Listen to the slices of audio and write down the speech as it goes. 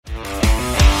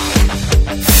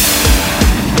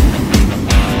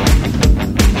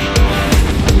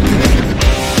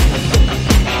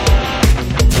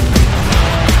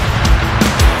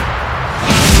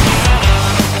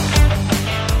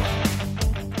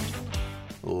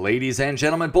Ladies and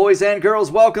gentlemen, boys and girls,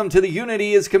 welcome to the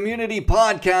Unity is Community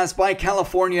podcast by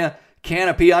California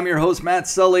Canopy. I'm your host, Matt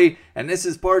Sully, and this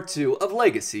is part 2 of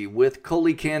Legacy with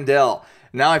Coley Candell.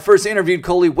 Now, I first interviewed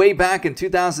Coley way back in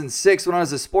 2006 when I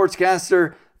was a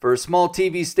sportscaster for a small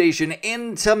TV station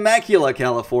in Temecula,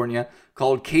 California,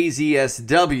 called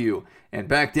KZSW. And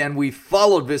back then, we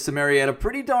followed Vista Marietta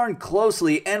pretty darn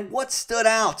closely, and what stood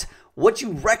out, what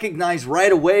you recognized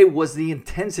right away was the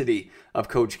intensity of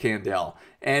Coach Candell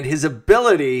and his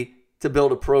ability to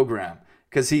build a program.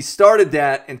 Because he started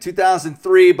that in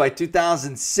 2003. By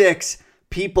 2006,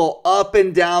 people up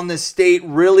and down the state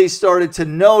really started to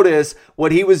notice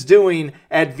what he was doing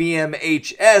at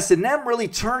VMHS, and them really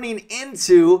turning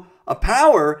into a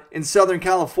power in Southern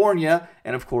California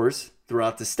and, of course,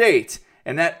 throughout the state.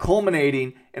 And that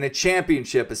culminating in a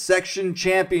championship, a section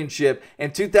championship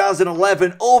in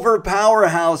 2011 over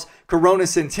powerhouse Corona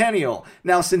Centennial.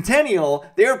 Now, Centennial,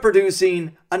 they're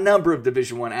producing a number of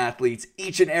Division I athletes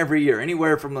each and every year,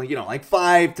 anywhere from like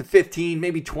 5 to 15,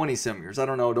 maybe 20 some years. I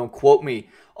don't know, don't quote me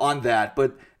on that,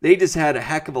 but they just had a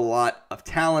heck of a lot of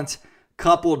talent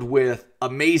coupled with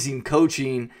amazing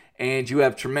coaching, and you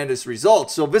have tremendous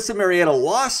results. So Vista Marietta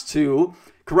lost to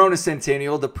Corona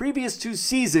Centennial the previous 2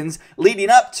 seasons leading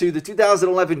up to the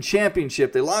 2011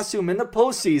 championship. They lost to him in the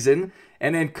postseason,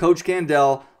 and then Coach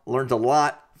Candell learned a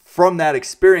lot from that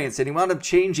experience, and he wound up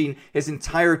changing his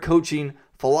entire coaching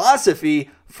philosophy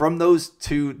from those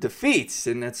 2 defeats,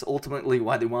 and that's ultimately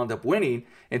why they wound up winning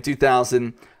in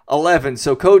 2011.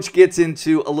 So Coach gets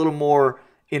into a little more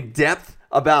in depth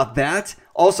about that.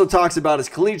 Also talks about his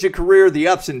collegiate career, the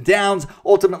ups and downs,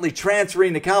 ultimately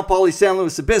transferring to Cal Poly San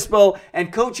Luis Obispo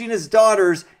and coaching his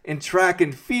daughters in track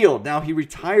and field. Now, he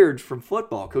retired from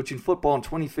football, coaching football in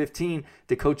 2015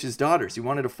 to coach his daughters. He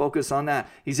wanted to focus on that.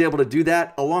 He's able to do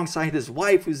that alongside his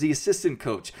wife, who's the assistant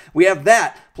coach. We have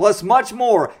that, plus much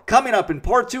more, coming up in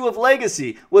part 2 of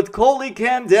Legacy with Coley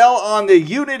Candell on the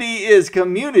Unity is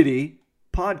Community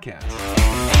podcast.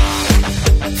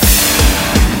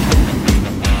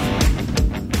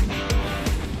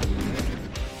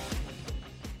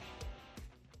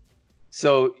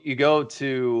 So you go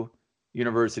to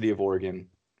University of Oregon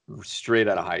straight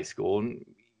out of high school. And,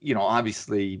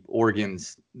 obviously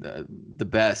Oregon's the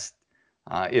best,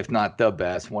 if not the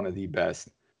best, one of the best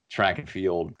track and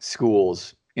field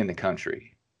schools in the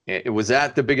country. Was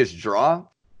that the biggest draw?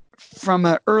 From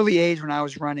an early age when I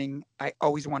was running, I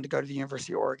always wanted to go to the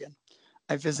University of Oregon.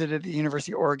 I visited the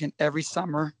University of Oregon every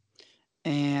summer,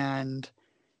 and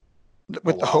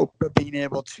with the hope of being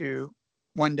able to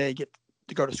one day get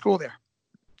to go to school there.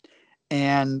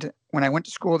 And when I went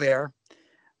to school there,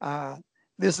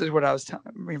 this is what I was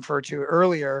referred to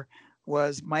earlier,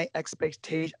 was my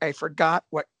expectation. I got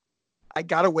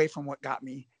away from what got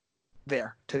me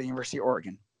there to the University of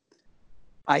Oregon.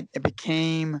 It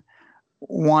became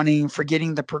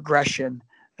forgetting the progression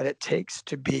that it takes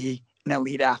to be an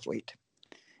elite athlete.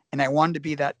 And I wanted to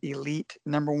be that elite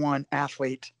number 1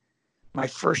 athlete my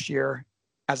first year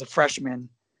as a freshman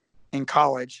in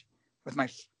college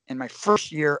in my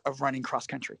first year of running cross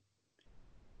country.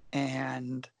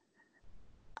 And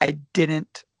I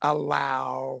didn't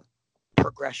allow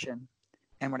progression.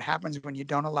 And what happens when you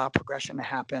don't allow progression to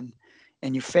happen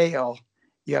and you fail,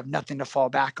 you have nothing to fall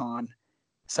back on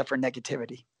except for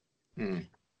negativity.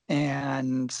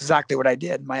 And it's exactly what I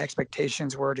did. My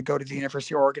expectations were to go to the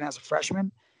University of Oregon as a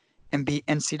freshman and be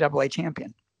NCAA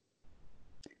champion.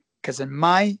 Because in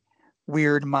my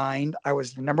weird mind, I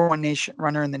was the number 1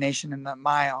 runner in the nation in the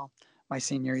mile my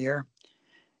senior year,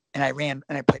 and I ran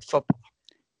and I played football.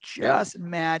 Just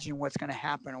imagine what's going to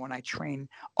happen when I train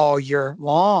all year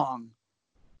long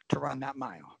to run that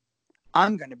mile.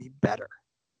 I'm going to be better.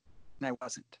 And I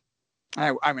wasn't.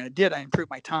 I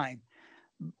improved my time.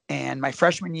 And my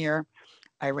freshman year,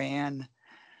 I ran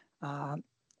in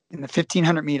the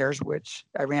 1,500 meters, which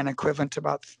I ran equivalent to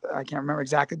about, I can't remember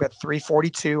exactly, but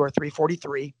 3:42 or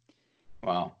 3:43.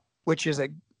 Wow. Which is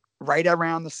right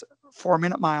around the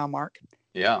 4-minute mile mark.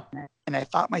 Yeah. And I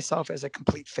thought myself as a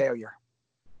complete failure.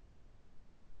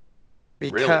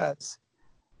 Because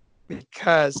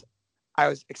I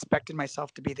was expecting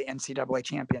myself to be the NCAA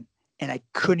champion, and I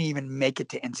couldn't even make it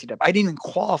to NCAA. I didn't even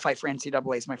qualify for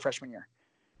NCAAs my freshman year.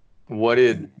 What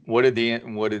did the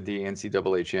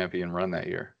NCAA champion run that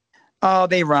year? Oh,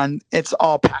 it's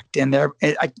all packed in there.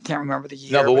 I can't remember the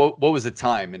year. No, but what was the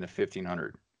time in the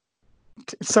 1,500?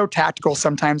 It's so tactical.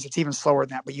 Sometimes it's even slower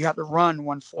than that, but you have to run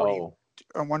 140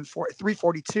 or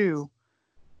 342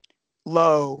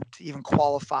 low to even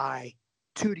qualify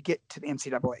to get to the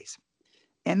NCAAs.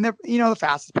 And the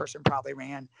fastest person probably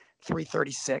ran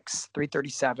 336,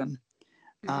 337.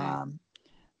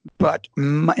 But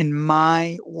in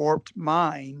my warped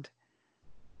mind,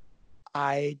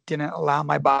 I didn't allow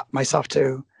myself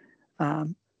to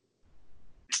um,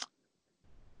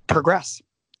 progress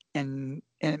and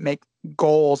make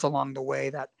goals along the way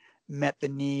that met the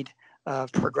need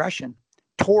of progression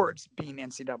towards being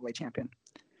NCAA champion.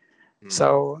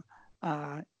 So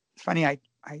it's funny. I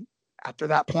after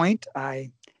that point,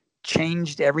 I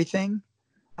changed everything.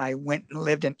 I went and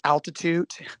lived in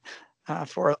altitude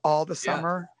for all the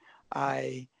summer.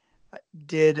 I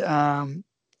did. I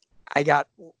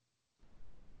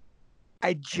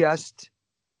just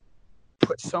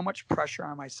put so much pressure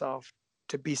on myself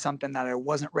to be something that I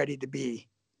wasn't ready to be,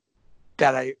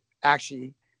 that I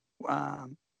actually,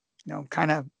 kind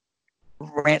of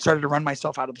started to run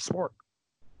myself out of the sport,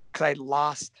 because I'd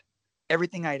lost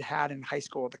everything I'd had in high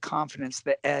school: the confidence,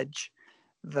 the edge,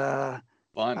 the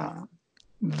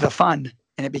fun,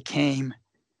 and it became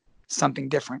something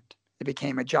different. It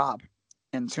became a job,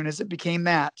 and as soon as it became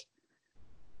that,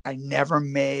 I never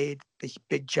made the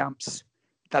big jumps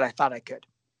that I thought I could.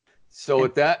 So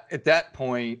at that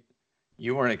point,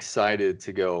 you weren't excited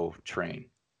to go train.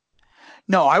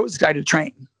 No, I was excited to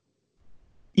train.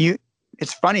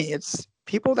 It's funny. It's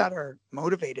people that are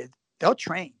motivated, they'll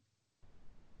train,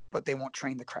 but they won't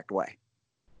train the correct way.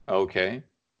 Okay.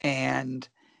 And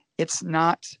it's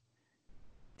not,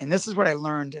 and this is what I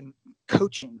learned in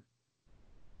coaching.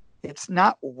 It's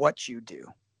not what you do.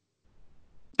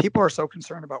 People are so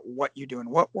concerned about what you do and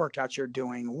what workouts you're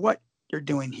doing, what you're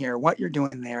doing here, what you're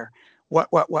doing there, what.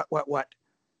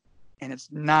 And it's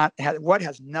not, what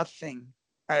has nothing,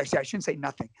 I shouldn't say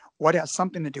nothing, what has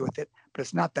something to do with it, but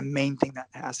it's not the main thing that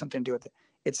has something to do with it.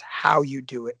 It's how you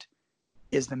do it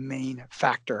is the main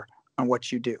factor on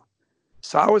what you do.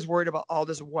 So I was worried about all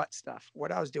this what stuff,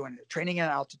 what I was doing, training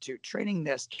at altitude, training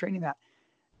this, training that.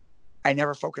 I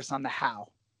never focused on the how.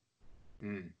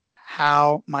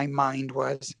 How my mind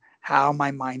was, how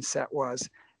my mindset was,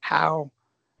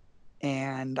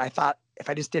 and I thought if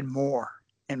I just did more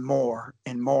and more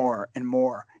and more and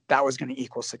more, that was going to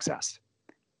equal success.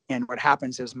 And what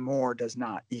happens is more does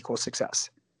not equal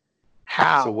success.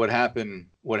 How? So what happened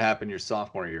your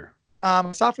sophomore year?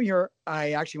 Sophomore year,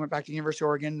 I actually went back to the University of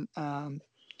Oregon.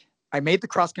 I made the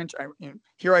cross country.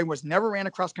 Here I was, never ran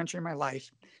a cross country in my life.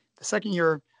 The second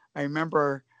year, I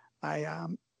remember I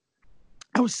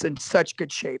was in such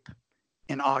good shape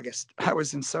in August. I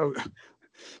was in so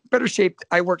better shape.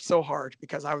 I worked so hard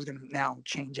because I was going to now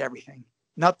change everything.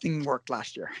 Nothing worked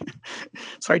last year.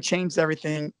 So I changed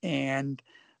everything, and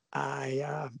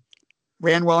I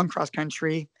ran well in cross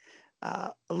country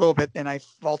a little bit. Then I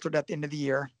faltered at the end of the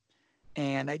year.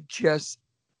 And I just,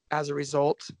 as a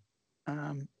result,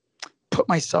 put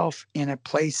myself in a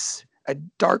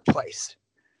dark place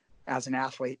as an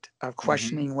athlete of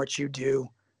questioning what you do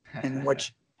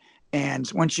and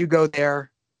and once you go there,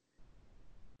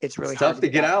 it's really hard tough to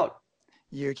get out.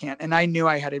 You can't. And I knew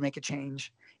I had to make a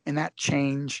change. And that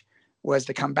change was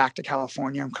to come back to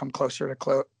California and come closer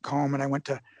to home. And I went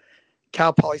to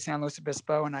Cal Poly San Luis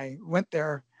Obispo, and I went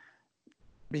there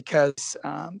because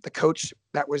the coach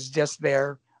that was just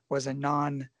there was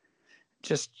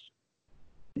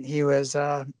he was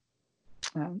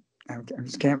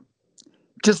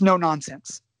just no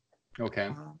nonsense.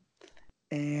 Okay.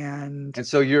 And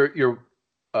so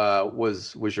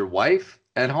was your wife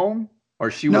at home, or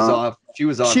she was off? She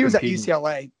was off. She was at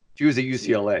UCLA. She was at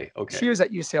UCLA. Okay. She was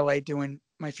at UCLA doing.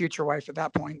 My future wife at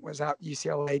that point was out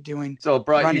UCLA doing. So it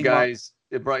brought you guys.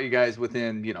 It brought you guys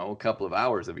within a couple of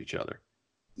hours of each other.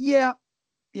 Yeah,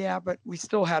 but we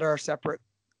still had our separate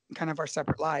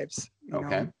lives. You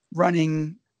know,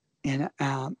 running and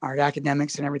our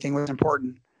academics and everything was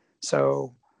important.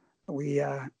 So we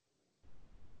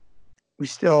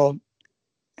still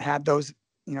had those,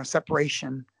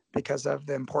 separation because of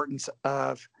the importance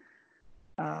of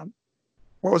what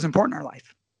was important in our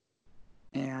life.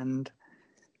 And,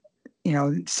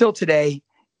 still today,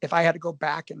 if I had to go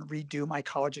back and redo my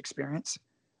college experience,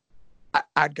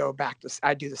 I'd go back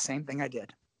I'd do the same thing I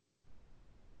did,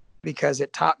 because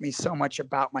it taught me so much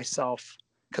about myself,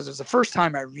 because it was the first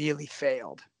time I really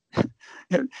failed,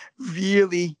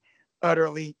 really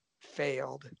utterly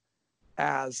failed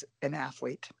as an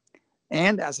athlete.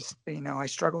 And as I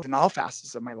struggled in all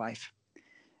facets of my life.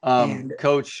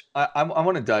 Coach, I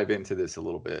want to dive into this a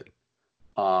little bit,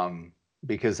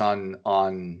 because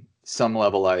on some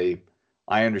level, I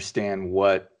understand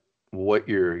what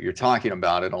you're talking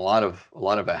about, and a lot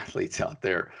of athletes out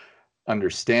there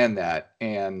understand that.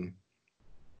 And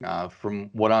from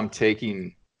what I'm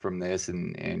taking from this,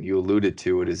 and you alluded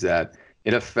to it, is that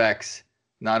it affects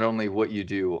not only what you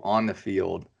do on the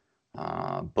field,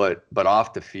 but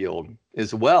off the field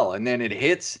as well. And then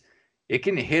it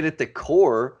can hit at the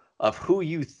core of who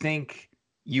you think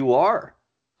you are,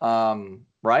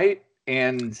 right?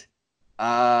 And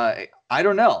I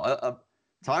don't know.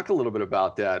 Talk a little bit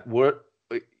about that. What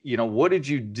did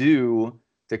you do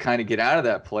to kind of get out of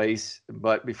that place?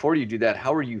 But before you do that,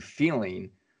 how are you feeling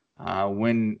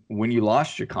when you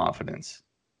lost your confidence?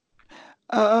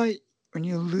 When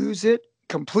you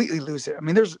completely lose it. I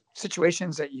mean, there's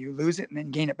situations that you lose it and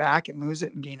then gain it back and lose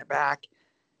it and gain it back.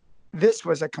 This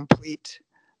was a complete,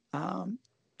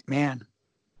 man,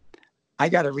 I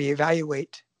got to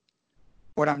reevaluate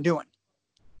what I'm doing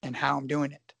and how I'm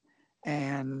doing it.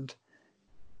 And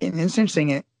it's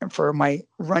interesting for my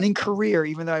running career,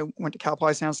 even though I went to Cal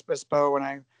Poly San Luis Obispo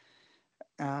and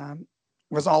I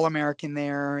was All-American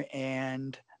there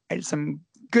and I did some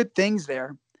good things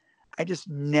there, I just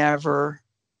never,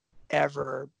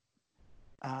 ever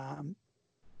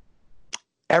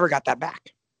got that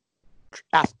back.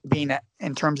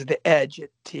 In terms of the edge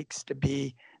it takes to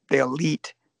be the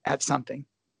elite at something.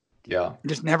 Yeah. I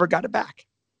just never got it back.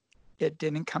 It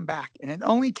didn't come back. And it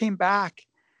only came back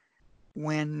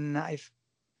when I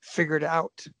figured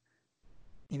out,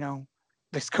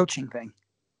 this coaching thing.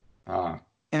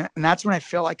 And that's when I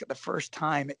feel like the first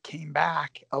time it came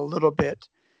back a little bit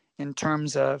in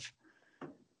terms of,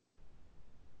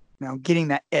 getting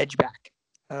that edge back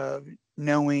of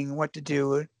knowing what to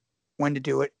do, when to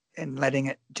do it, and letting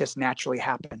it just naturally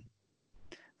happen.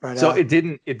 But, so it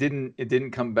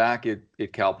didn't come back at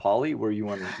Cal Poly where you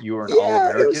were an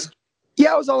All-American?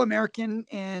 I was All-American.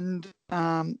 And,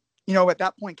 at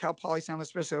that point, Cal Poly San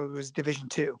Luis Obispo was Division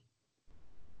II.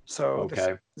 So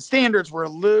the standards were a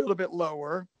little bit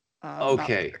lower.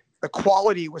 Okay. The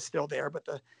quality was still there, but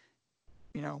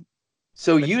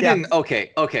So you didn't.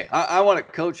 Okay. I want to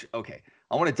coach. Okay.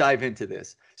 I want to dive into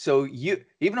this. So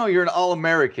even though you're an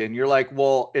All-American, you're like,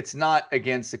 well, it's not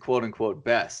against the quote unquote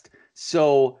best.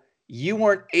 So you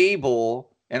weren't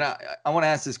able, and I want to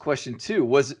ask this question too.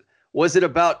 Was it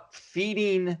about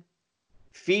feeding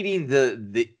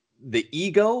the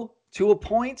ego to a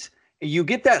point? You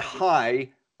get that high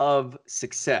of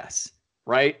success,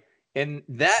 right? And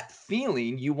that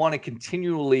feeling you want to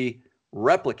continually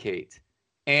replicate.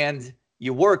 And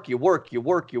you work.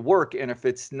 And if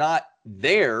it's not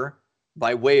there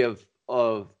by way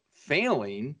of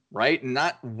failing, right,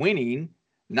 not winning,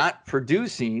 not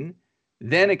producing,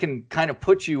 then it can kind of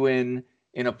put you in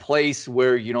a place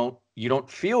where you don't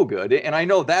feel good. And I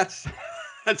know that's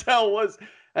how it was.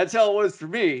 That's how it was for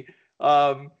me.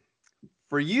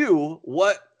 For you,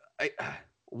 what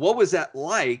was that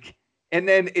like? And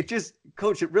then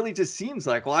Coach, it really just seems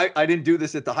like, well, I didn't do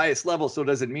this at the highest level, so it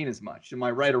doesn't mean as much. Am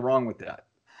I right or wrong with that?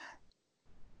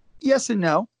 Yes and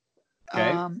no.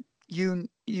 Okay.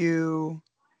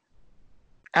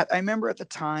 I remember at the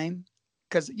time,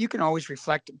 because you can always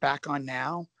reflect back on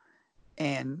now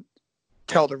and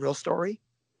tell the real story.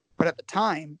 But at the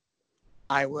time,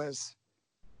 I was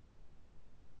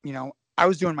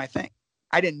doing my thing.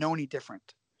 I didn't know any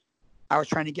different. I was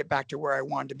trying to get back to where I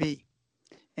wanted to be.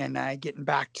 And getting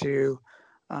back to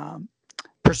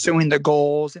pursuing the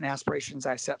goals and aspirations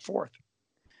I set forth.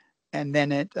 And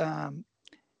then it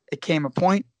came a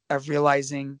point of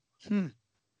realizing, I'm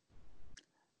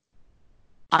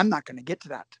not going to get to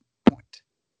that point.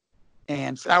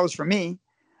 And that was for me.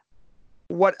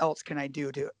 What else can I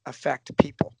do to affect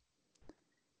people?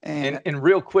 And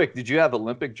real quick, did you have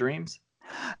Olympic dreams?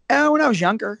 When I was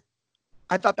younger,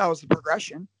 I thought that was the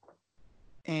progression.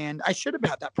 And I should have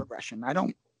had that progression. I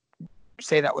don't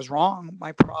say that was wrong.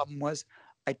 My problem was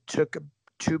I took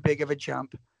too big of a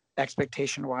jump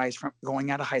expectation-wise from going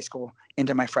out of high school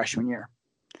into my freshman year.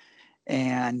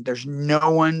 And there's no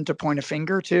one to point a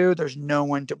finger to. There's no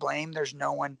one to blame. There's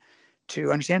no one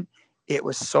to understand. It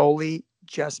was solely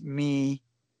just me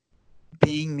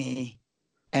being me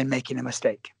and making a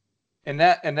mistake. And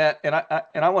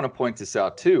I want to point this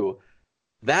out too.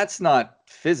 That's not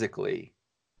physically.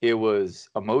 It was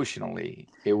emotionally.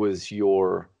 It was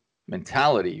your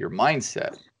mentality, your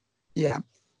mindset. Yeah.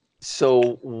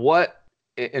 So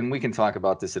and we can talk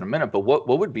about this in a minute, but what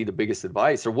would be the biggest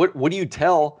advice, or what do you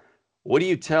tell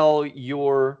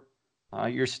your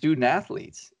student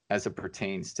athletes as it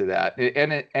pertains to that?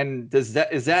 And is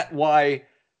that why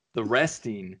the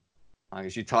resting,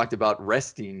 as you talked about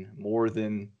resting more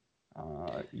than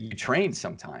you train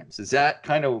sometimes, is that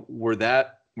kind of where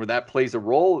that plays a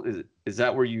role? Is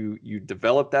that where you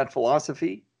develop that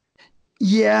philosophy?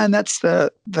 Yeah, and that's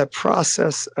the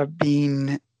process of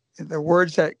being. The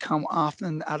words that come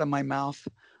often out of my mouth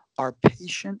are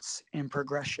patience and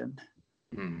progression.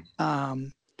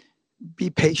 Be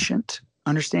patient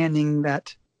understanding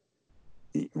that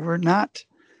we're not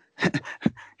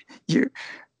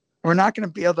we're not going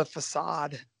to build a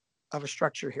facade of a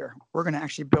structure here. We're going to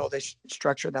actually build a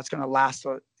structure that's going to last,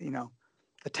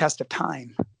 the test of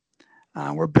time.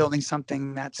 We're building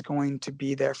something that's going to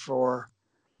be there for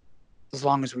as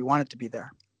long as we want it to be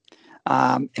there.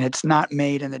 And it's not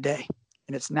made in a day.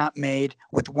 And it's not made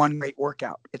with one great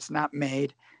workout. It's not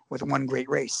made with one great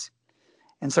race.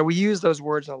 And so we use those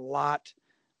words a lot,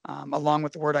 along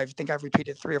with the word I think I've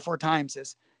repeated 3 or 4 times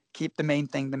is keep the main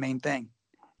thing the main thing.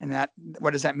 And that,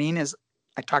 what does that mean is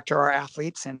I talk to our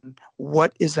athletes and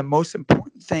what is the most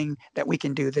important thing that we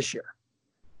can do this year?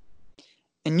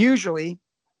 And usually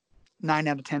 9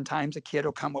 out of 10 times a kid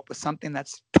will come up with something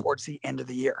that's towards the end of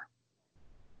the year.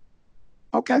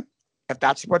 Okay. If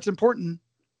that's what's important,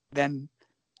 then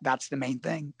that's the main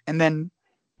thing. And then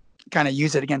kind of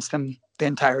use it against them the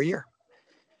entire year.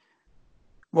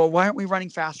 Well, why aren't we running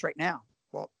fast right now?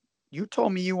 Well, you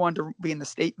told me you wanted to be in the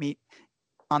state meet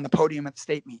on the podium at the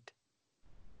state meet.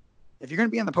 If you're going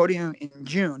to be on the podium in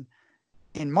June,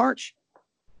 in March,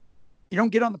 you don't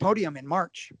get on the podium in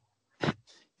March.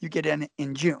 You get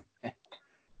in June.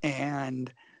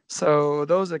 And so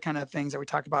those are the kind of things that we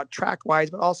talk about track-wise,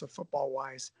 but also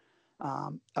football-wise,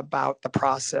 about the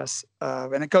process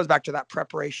of, and it goes back to that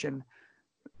preparation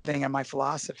thing. And my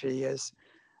philosophy is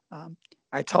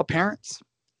I tell parents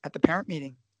at the parent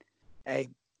meeting, hey,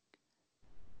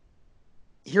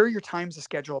 here are your times to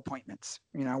schedule appointments.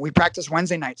 We practice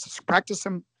Wednesday nights. Practice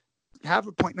them, have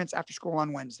appointments after school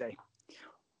on Wednesday.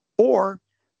 Or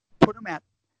put them at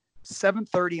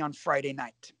 7:30 on Friday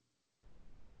night.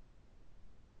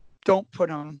 Don't put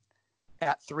them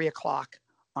at 3 o'clock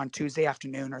on Tuesday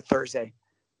afternoon or Thursday.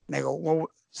 And they go, well,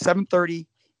 7:30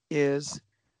 is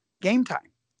game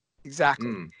time.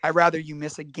 Exactly. I'd rather you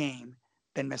miss a game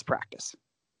than miss practice.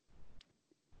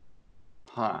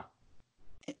 Huh.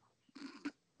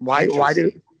 Why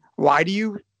do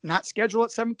you not schedule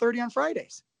at 7:30 on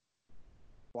Fridays?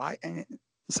 Why? And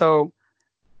so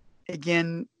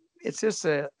again, it's just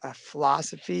a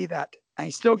philosophy that I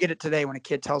still get it today when a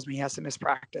kid tells me he has to miss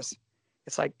practice.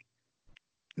 It's like,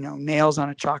 nails on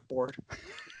a chalkboard.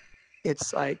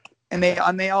 It's like, and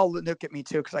they all look at me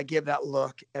too, because I give that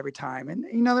look every time.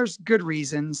 And, there's good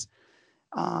reasons.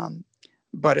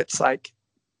 But it's like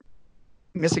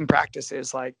missing practice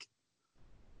is like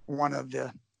one of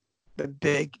the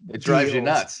big It drives deals. you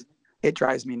nuts. It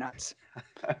drives me nuts.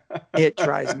 It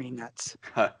drives me nuts.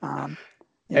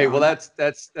 Hey, well, that's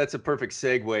a perfect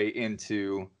segue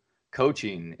into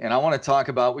coaching. And I want to talk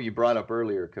about what you brought up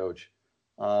earlier, Coach.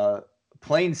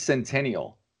 Playing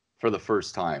Centennial for the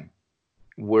first time,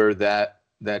 where that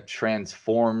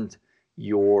transformed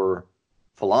your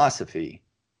philosophy.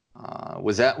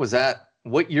 Was that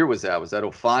what year was that? Was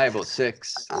that 05,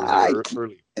 06? Or was it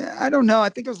early? I don't know. I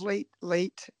think it was late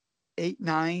 8,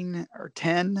 9, or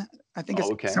 10. I think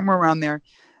it's somewhere around there.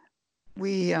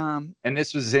 We and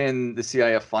this was in the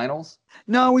CIF finals?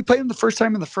 No, we played them the first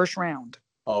time in the first round.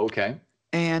 Oh, okay.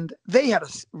 And they had a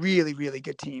really, really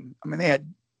good team. I mean,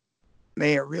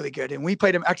 they are really good. And we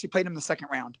played them the second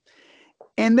round.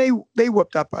 And they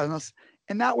whooped up on us.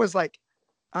 And that was like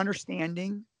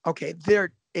understanding, okay,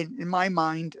 they're in my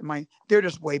mind, they're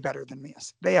just way better than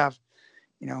us. They have,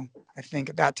 I think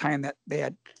at that time that they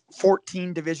had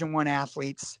 14 Division I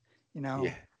athletes,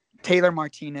 Yeah. Taylor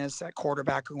Martinez at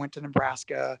quarterback who went to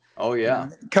Nebraska. Oh yeah.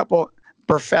 A couple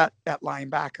Burfett at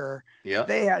linebacker. Yeah.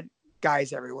 They had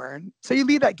guys everywhere. And so you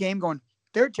leave that game going,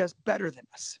 they're just better than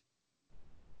us.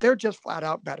 They're just flat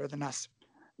out better than us.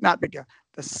 Not big deal.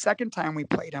 The second time we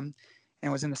played them, and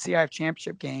it was in the CIF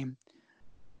championship game,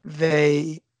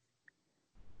 they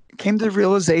came to the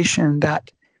realization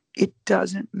that it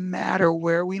doesn't matter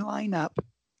where we line up.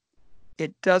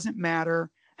 It doesn't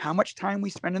matter how much time we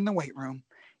spend in the weight room.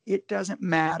 It doesn't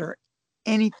matter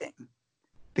anything,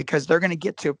 because they're going to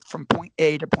get from point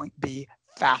A to point B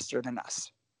faster than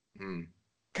us,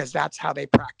 because that's how they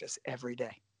practice every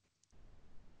day.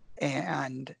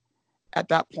 And at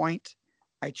that point,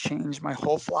 I changed my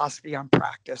whole philosophy on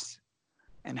practice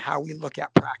and how we look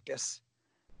at practice.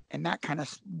 And that kind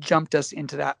of jumped us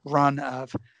into that run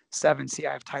of 7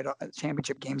 CIF title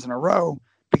championship games in a row,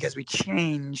 because we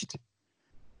changed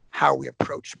how we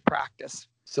approach practice.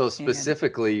 So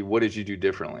specifically, what did you do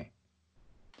differently?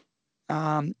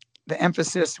 The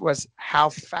emphasis was how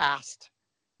fast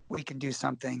we can do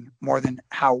something more than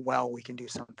how well we can do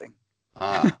something.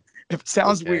 It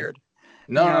sounds weird.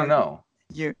 No.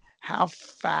 How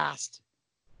fast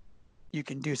you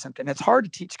can do something. It's hard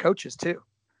to teach coaches too,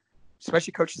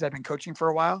 especially coaches that have been coaching for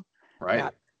a while.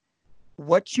 Right.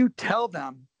 What you tell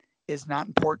them is not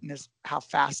important as how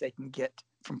fast they can get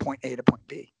from point A to point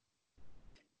B.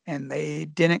 And they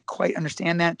didn't quite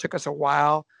understand that. It took us a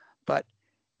while, but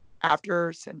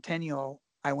after Centennial,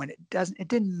 it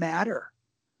didn't matter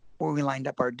where we lined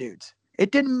up our dudes.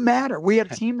 It didn't matter. We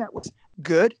had a team that was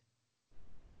good,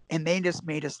 and they just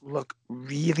made us look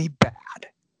really bad.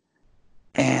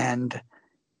 And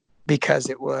because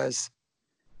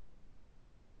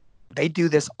they do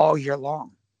this all year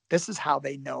long. This is how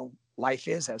they know life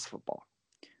is as football.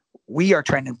 We are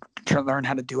trying to learn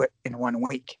how to do it in 1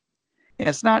 week. And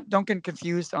it's not, don't get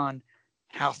confused on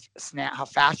how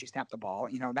fast you snap the ball.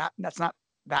 That's not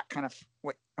that kind of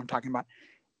what I'm talking about.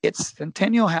 It's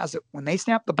Centennial has it when they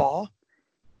snap the ball,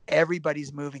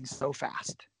 everybody's moving so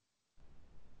fast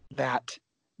that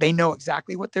they know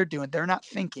exactly what they're doing. They're not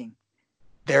thinking.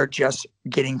 They're just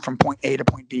getting from point A to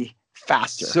point B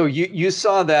faster. So you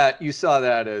saw that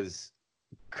as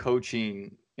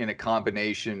coaching in a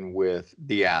combination with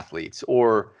the athletes,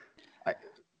 or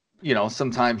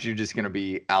sometimes you're just going to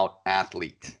be out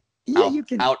athleted,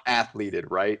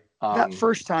 right? That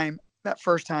first time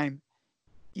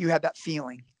you had that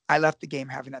feeling. I left the game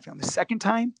having that feeling. The second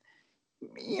time,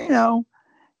 you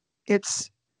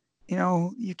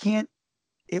can't.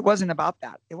 It wasn't about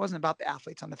that. It wasn't about the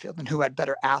athletes on the field and who had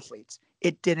better athletes.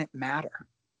 It didn't matter.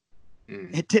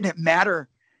 It didn't matter.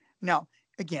 Now,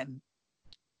 again,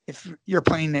 if you're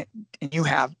playing it and you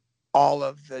have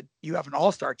an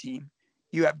all-star team,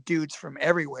 you have dudes from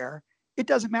everywhere, it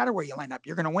doesn't matter where you line up.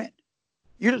 You're going to win.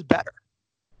 You're just better.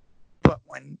 But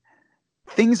when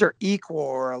things are equal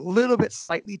or a little bit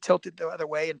slightly tilted the other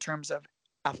way in terms of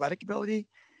athletic ability,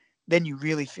 then you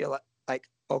really feel like,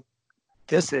 oh,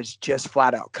 this is just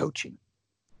flat out coaching.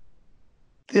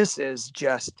 This is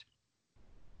just,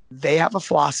 they have a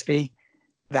philosophy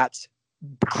that's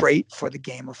great for the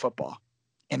game of football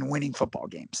and winning football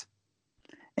games.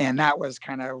 And that was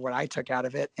kind of what I took out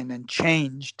of it, and then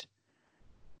changed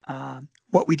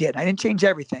what we did. I didn't change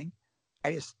everything.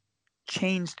 I just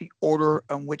changed the order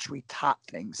in which we taught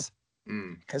things.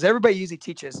 Because everybody usually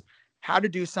teaches how to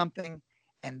do something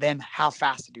and then how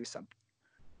fast to do something.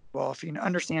 Well, if you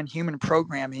understand human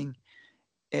programming,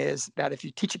 is that if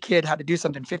you teach a kid how to do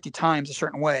something 50 times a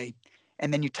certain way,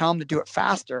 and then you tell them to do it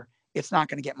faster, it's not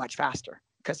going to get much faster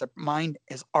because their mind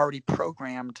is already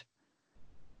programmed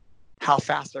how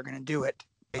fast they're going to do it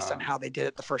based on how they did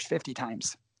it the first 50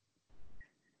 times.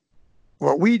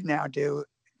 What we now do,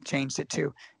 changed it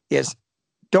to, is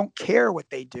don't care what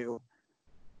they do,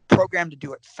 program to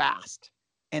do it fast,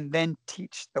 and then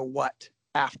teach the what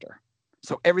after.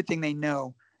 So everything they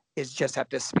know is just at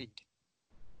this speed.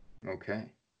 Okay.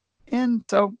 And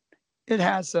so it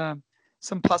has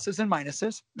some pluses and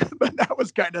minuses, but that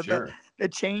was kind of the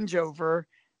changeover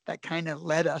that kind of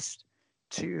led us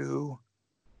to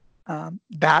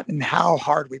that and how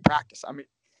hard we practice. I mean,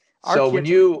 so when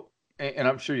you, and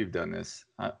I'm sure you've done this,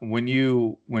 when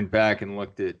you went back and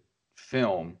looked at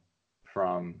film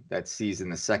from that season,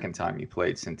 the second time you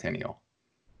played Centennial,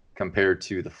 compared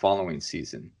to the following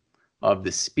season, of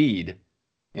the speed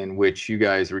in which you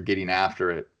guys were getting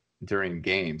after it during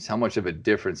games, how much of a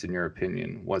difference, in your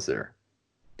opinion, was there?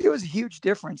 It was a huge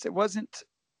difference. It wasn't,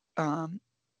 it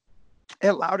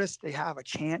allowed us to have a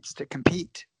chance to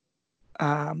compete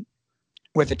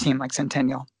with a team like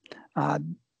Centennial.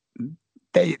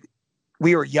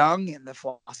 We were young in the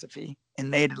philosophy,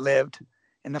 and they'd lived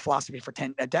in the philosophy for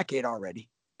a decade already.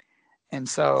 And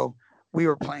so we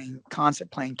were playing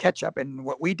catch up. And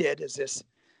what we did is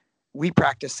we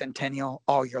practiced Centennial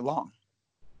all year long.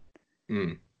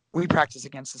 We practiced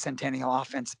against the Centennial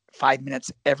offense 5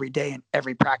 minutes every day in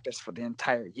every practice for the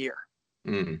entire year,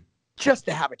 just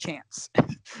to have a chance.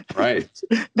 Right.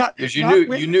 Because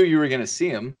you knew you were going to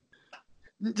see them.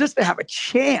 Just to have a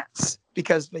chance,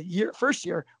 because first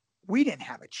year we didn't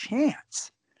have a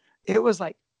chance. It was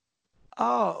like,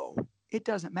 oh, it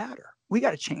doesn't matter. We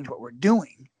got to change what we're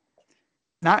doing,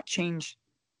 not change,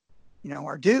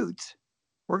 our dudes.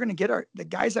 We're going to get the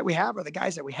guys that we have are the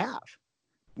guys that we have.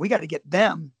 We got to get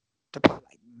them to play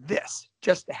like this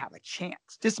just to have a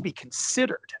chance, just to be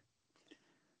considered.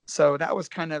 So that was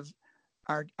kind of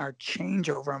our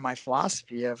changeover in my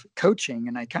philosophy of coaching.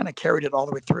 And I kind of carried it all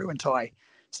the way through until I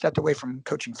stepped away from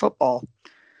coaching football.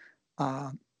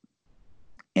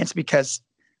 It's because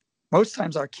most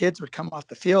times our kids would come off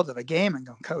the field of a game and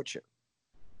go, Coach,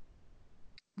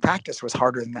 practice was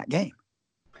harder than that game.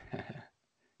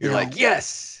 You're like,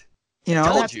 yes,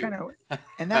 that's kind of,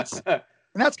 and that's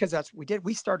because that's what we did.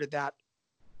 We started that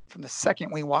from the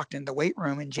second we walked in the weight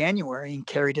room in January and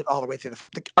carried it all the way through.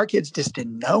 Our kids just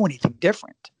didn't know anything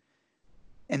different.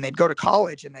 And they'd go to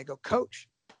college and they go, Coach,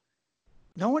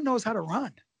 no one knows how to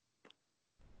run.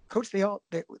 coach,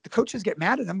 the coaches get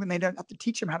mad at them when they don't have to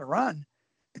teach them how to run.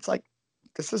 It's like,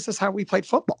 this is just how we played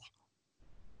football,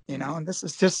 and this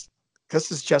is just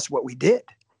what we did.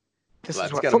 This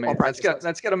is what football practice was.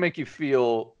 That's got to make you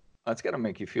feel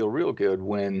real good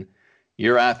when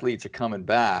your athletes are coming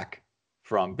back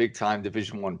from big time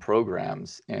Division I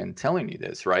programs and telling you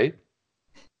this, right?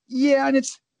 Yeah. And it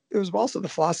was also the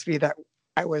philosophy that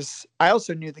I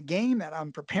also knew the game, that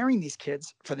I'm preparing these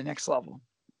kids for the next level.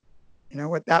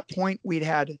 At that point we'd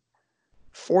had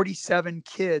 47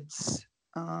 kids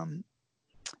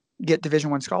get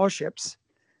Division I scholarships,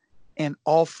 and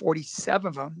all 47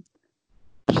 of them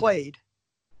played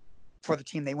for the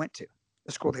team they went to,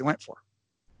 the school they went for.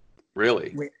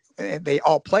 Really? They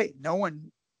all played. No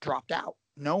one dropped out.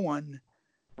 No one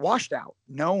washed out.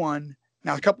 No one.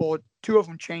 Now, two of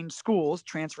them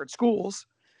transferred schools,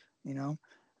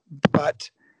 but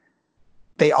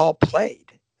they all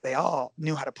played. They all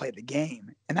knew how to play the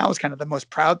game. And that was kind of the most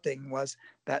proud thing, was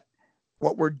that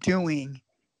what we're doing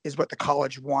is what the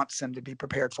college wants them to be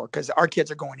prepared for, because our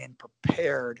kids are going in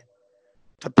prepared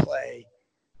to play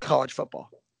college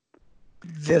football.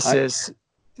 This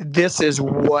is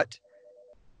what,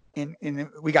 and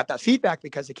we got that feedback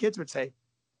because the kids would say,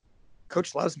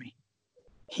 Coach loves me.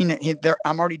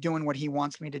 I'm already doing what he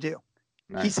wants me to do.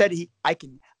 Nice. He said I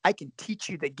can teach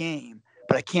you the game,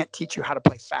 but I can't teach you how to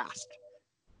play fast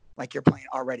like you're playing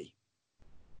already.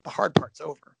 The hard part's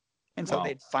over. And so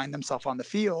they'd find themselves on the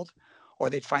field, or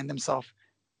they'd find themselves,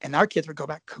 and our kids would go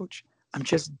back, Coach, I'm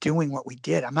just doing what we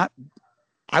did.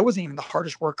 I wasn't even the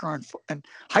hardest worker in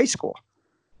high school.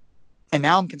 And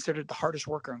now I'm considered the hardest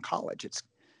worker in college.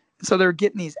 So they're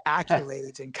getting these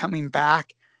accolades and coming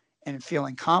back and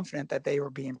feeling confident that they were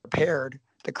being prepared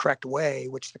the correct way,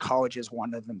 which the colleges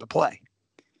wanted them to play.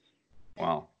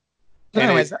 Wow. So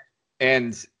anyways,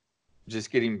 and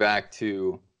just getting back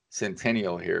to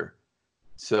Centennial here.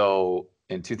 So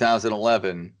in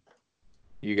 2011,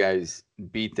 you guys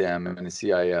beat them in the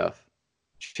CIF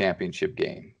championship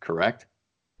game, correct?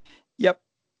 Yep.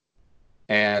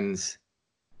 And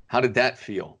how did that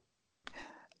feel?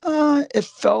 It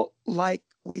felt like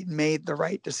we made the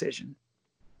right decision.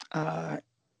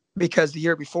 Because the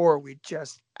year before we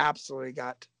just absolutely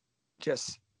got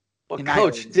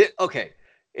Coach,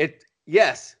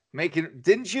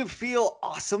 didn't you feel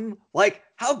awesome? Like,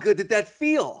 how good did that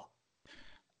feel?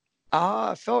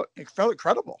 It felt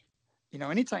incredible.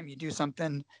 Anytime you do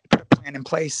something, you put a plan in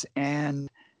place and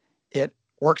it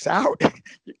works out,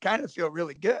 you kind of feel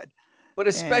really good. But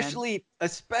especially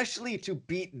to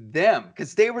beat them,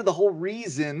 because they were the whole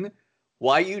reason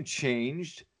why you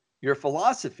changed your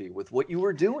philosophy with what you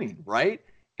were doing, right?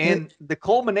 And the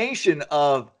culmination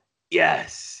of,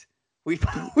 yes, we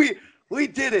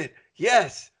did it,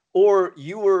 yes. Or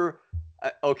you were,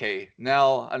 okay,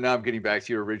 now I'm getting back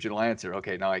to your original answer.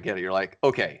 Okay, now I get it. You're like,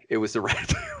 okay, it was the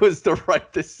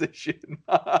right decision.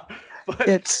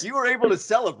 But you were able to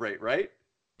celebrate, right?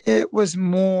 It was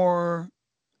more,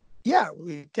 yeah,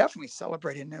 we definitely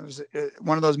celebrated. And it was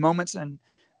one of those moments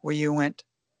where you went,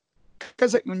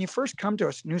 because when you first come to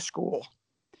a new school,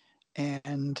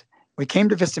 and we came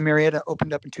to Vista Marietta,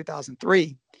 opened up in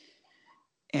 2003,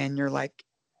 and you're like,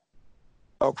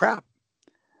 oh crap,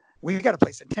 we got to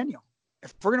play Centennial.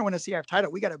 If we're going to win a CIF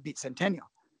title, we got to beat Centennial.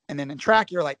 And then in track,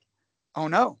 you're like, oh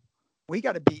no, we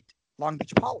got to beat Long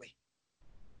Beach Poly,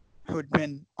 who had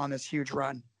been on this huge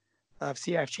run of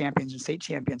CIF champions and state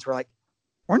champions. We're like,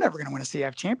 we're never going to win a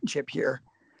CIF championship here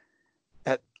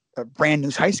at a brand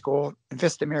new high school in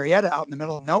Vista Marietta, out in the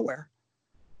middle of nowhere.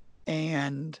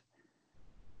 And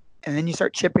then you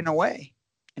start chipping away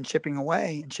and chipping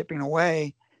away and chipping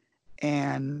away.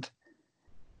 And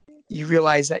you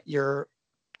realize that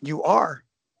you are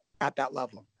at that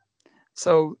level.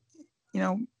 So,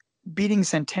 beating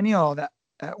Centennial that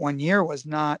 1 year was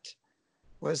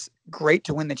great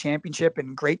to win the championship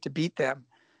and great to beat them,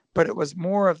 but it was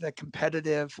more of the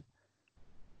competitive.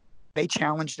 They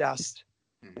challenged us,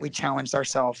 we challenged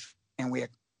ourselves, and we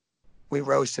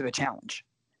rose to the challenge.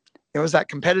 It was that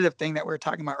competitive thing that we were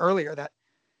talking about earlier, that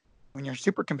when you're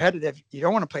super competitive, you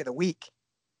don't want to play the weak.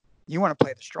 You want to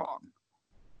play the strong.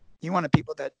 You want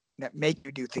people that make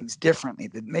you do things differently,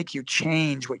 that make you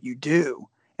change what you do.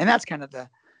 And that's kind of the,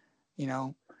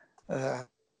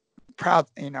 proud,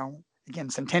 again,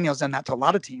 Centennial's done that to a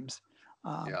lot of teams.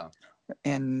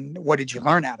 And what did you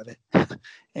learn out of it?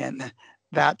 And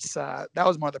that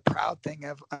was more the proud thing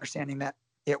of understanding that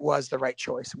it was the right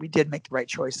choice. We did make the right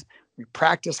choice. We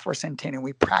practiced for Centennial.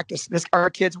 We practiced this. Our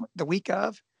kids, the week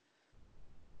of,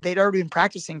 they'd already been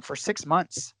practicing for 6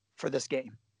 months for this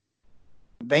game.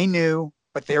 They knew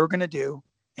what they were going to do.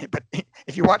 But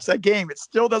if you watch that game, it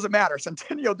still doesn't matter.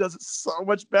 Centennial does it so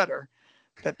much better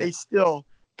that they still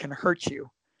can hurt you.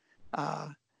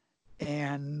 But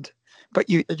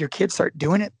your kids start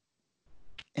doing it,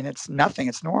 and it's nothing.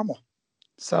 It's normal.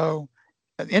 So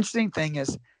the interesting thing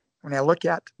is when I look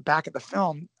back at the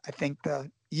film, I think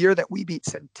the year that we beat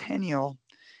Centennial,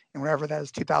 and whatever that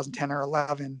is, 2010 or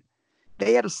 11,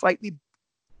 they had a slightly,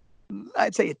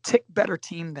 I'd say, a tick better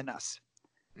team than us.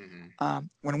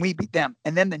 When we beat them.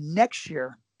 And then the next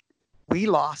year, we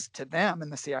lost to them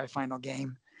in the CI final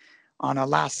game on a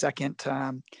last second.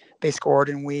 They scored,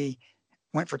 and we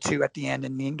went for 2 at the end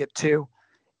and didn't get 2.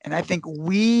 And I think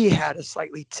we had a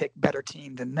slightly tick better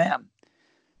team than them.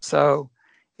 So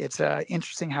it's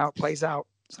interesting how it plays out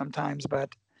sometimes. But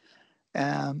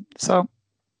so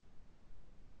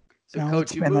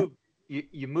Coach,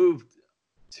 you moved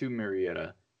to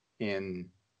Marietta in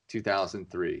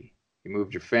 2003. You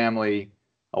moved your family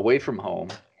away from home.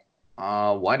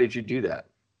 Why did you do that?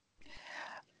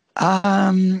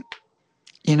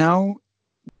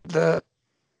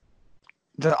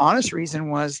 The honest reason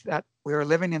was that we were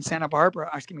living in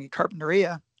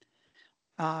Carpinteria,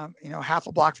 half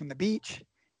a block from the beach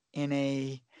in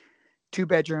a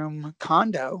 2-bedroom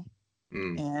condo.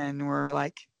 And we're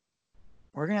like,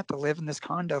 we're going to have to live in this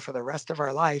condo for the rest of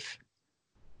our life,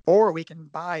 or we can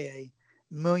buy a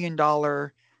 $1 million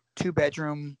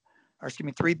 3-bedroom,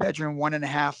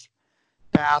 1.5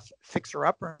 bath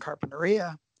fixer-upper in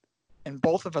Carpinteria, and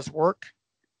both of us work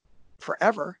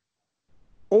forever,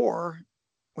 or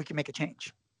we can make a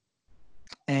change.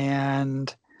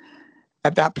 And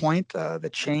at that point, the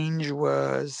change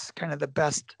was kind of the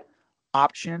best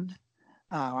option.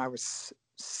 I was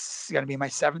going to be my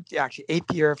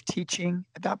 8th year of teaching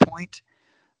at that point.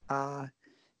 And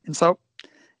so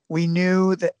we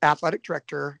knew the athletic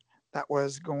director that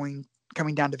was coming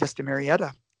down to Vista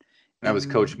Marietta. That was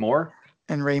Coach Moore?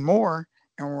 And Ray Moore.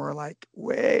 And we're like,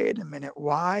 wait a minute,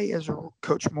 why is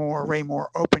Ray Moore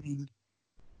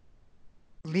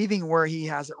leaving where he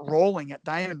has it rolling at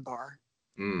Diamond Bar?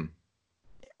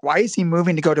 Why is he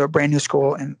moving to go to a brand new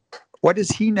school? And what does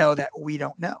he know that we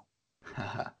don't know?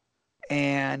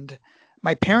 And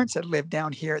my parents had lived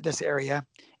down here at this area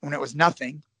when it was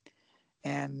nothing.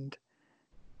 And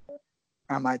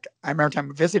I'm like, I remember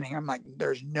time visiting, I'm like,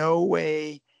 there's no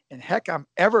way in heck I'm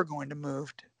ever going to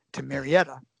move to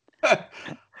Marietta.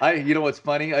 You know what's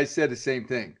funny? I said the same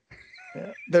thing.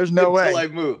 There's no way. Until I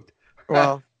moved.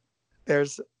 Well,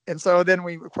 and so then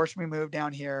we moved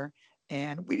down here,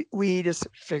 and we just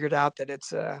figured out that it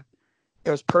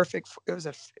was perfect.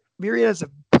 Marietta is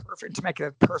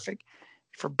perfect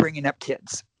for bringing up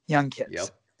kids, young kids. Yep.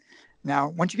 Now,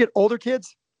 once you get older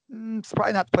kids, it's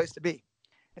probably not the place to be.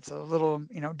 It's a little,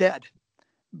 dead.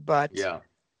 But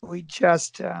we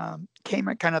just came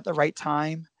at kind of the right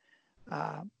time,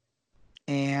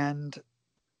 and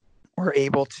we're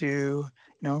able to,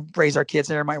 raise our kids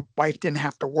there. My wife didn't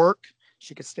have to work;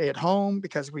 she could stay at home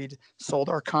because we'd sold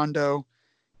our condo,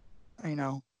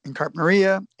 in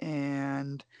Carpinteria,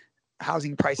 and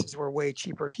housing prices were way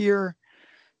cheaper here.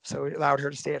 So it allowed her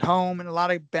to stay at home, and a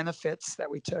lot of benefits that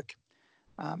we took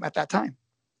at that time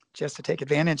just to take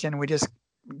advantage. And we just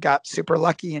got super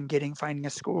lucky in finding a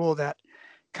school that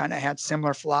kind of had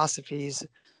similar philosophies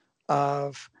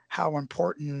of how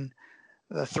important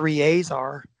the 3 A's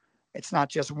are. It's not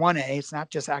just 1A, it's not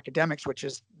just academics, which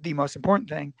is the most important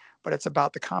thing, but it's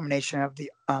about the combination of the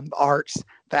arts,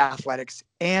 the athletics,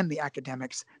 and the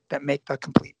academics that make the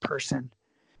complete person.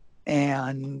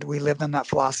 And we lived on that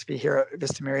philosophy here at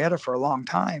Vista Marietta for a long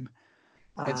time.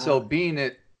 And so being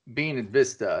at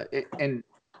Vista, and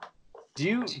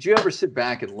do you ever sit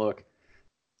back and look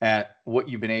at what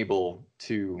you've been able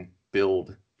to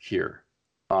build here?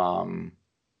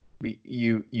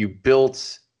 You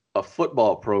built a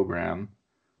football program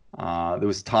that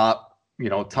was top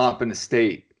in the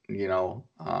state.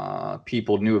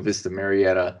 People knew of Vista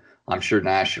Marietta, I'm sure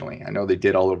nationally. I know they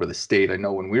did all over the state. I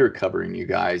know when we were covering you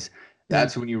guys,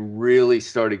 that's when you really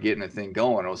started getting a thing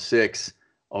going, 06,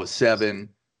 07,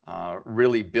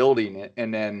 really building it,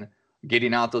 and then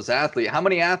getting out those athletes. How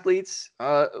many athletes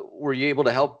were you able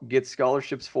to help get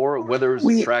scholarships for, whether it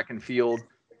was track and field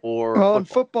or football? In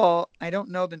football, I don't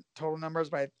know the total numbers,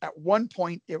 but at one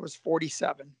point it was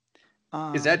 47.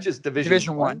 Is that just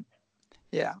Division One?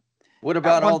 Yeah. What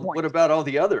about all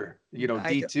the other,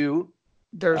 D2,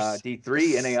 D3,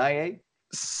 NAIA?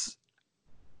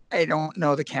 I don't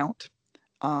know the count.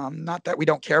 Not that we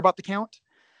don't care about the count,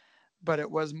 but it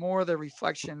was more the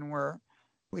reflection where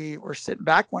we were sitting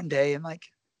back one day in like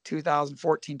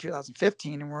 2014,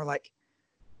 2015, and we're like,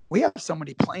 we have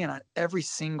somebody playing on every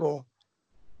single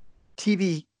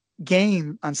TV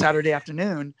game on Saturday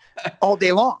afternoon all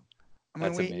day long. I mean,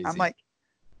 That's amazing. I'm like,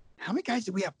 how many guys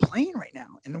do we have playing right now?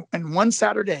 And one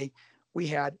Saturday we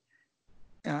had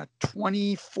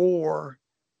 24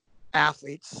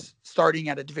 athletes starting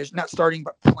at a division, not starting,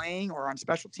 but playing or on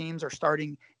special teams or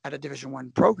starting at a Division I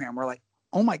program. We're like,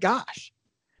 oh my gosh.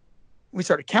 We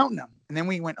started counting them. And then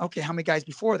we went, okay, how many guys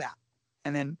before that?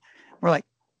 And then we're like,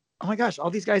 oh my gosh, all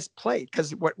these guys played.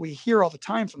 Because what we hear all the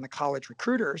time from the college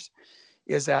recruiters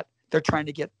is that they're trying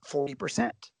to get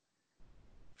 40%.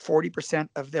 40%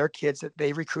 of their kids that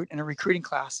they recruit in a recruiting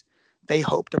class, they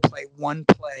hope to play one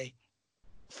play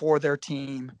for their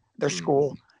team, their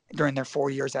school during their 4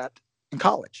 years in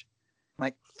college. I'm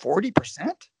like,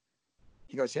 40%?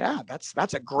 He goes, yeah,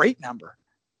 that's a great number.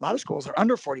 A lot of schools are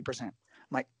under 40%. I'm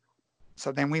like,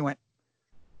 so then we went,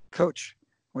 Coach,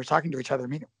 we're talking to each other. I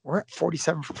mean, we're at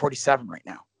 47 for 47 right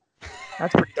now.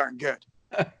 That's pretty darn good.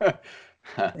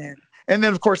 and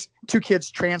then, of course, 2 kids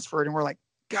transferred, and we're like,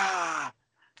 God.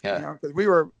 Yeah. You know, because we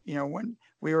were, you know, when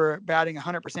we were batting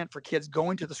 100% for kids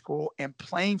going to the school and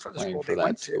playing for the school they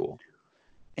went to,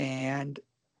 and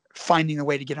finding a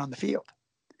way to get on the field.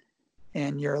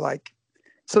 And you're like,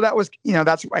 so that was, you know,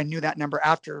 that's, I knew that number.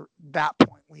 After that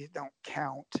point, we don't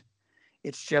count.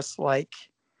 It's just like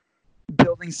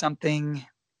building something.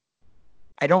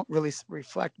 I don't really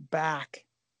reflect back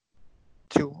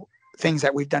to things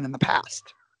that we've done in the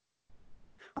past.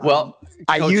 Well,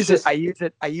 I use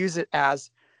it as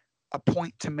a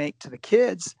point to make to the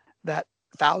kids that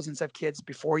thousands of kids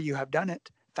before you have done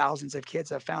it, thousands of kids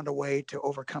have found a way to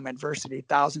overcome adversity,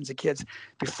 thousands of kids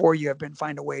before you have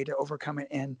find a way to overcome it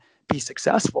and be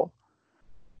successful.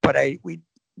 But we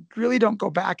really don't go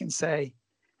back and say,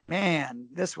 man,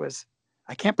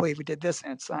 I can't believe we did this.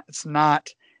 And it's not,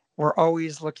 we're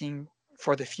always looking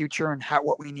for the future and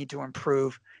what we need to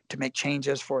improve to make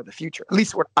changes for the future. At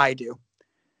least what I do.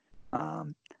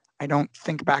 I don't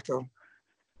think back of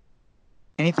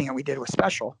anything that we did was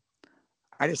special.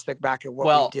 I just think back at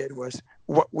what we did was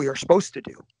what we were supposed to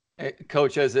do.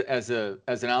 Coach, as an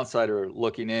outsider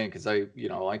looking in, because I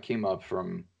came up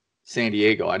from San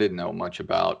Diego. I didn't know much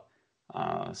about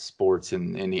sports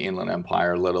in the Inland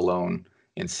Empire, let alone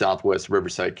in Southwest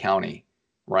Riverside County,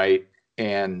 right?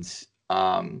 And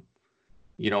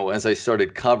as I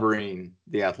started covering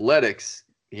the athletics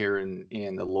here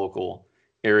in the local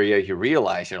area, you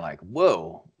realize, you're like,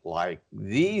 whoa, like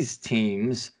these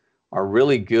teams are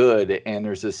really good, and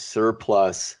there's a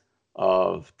surplus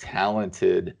of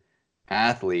talented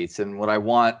athletes. And what I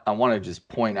want to just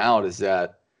point out is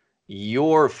that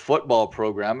your football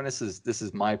program, and this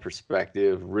is my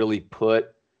perspective, really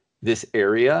put this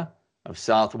area of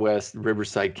Southwest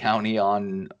Riverside County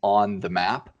on the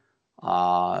map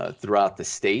throughout the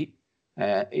state.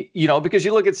 Because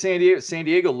you look at San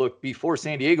Diego, before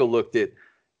San Diego looked at,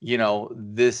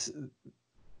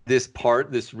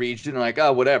 this region, like,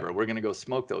 oh, whatever, we're going to go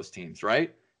smoke those teams,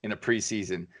 right? In a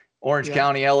preseason. Orange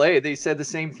County, LA, they said the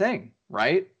same thing,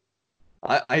 right?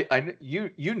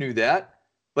 You knew that,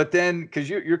 but then because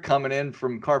you're coming in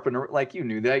from Carpenter, like, you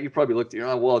knew that, you probably looked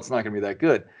at, well, it's not going to be that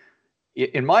good.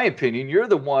 In my opinion, you're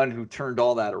the one who turned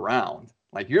all that around.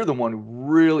 Like, you're the one who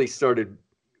really started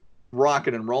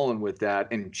rocking and rolling with that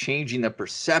and changing the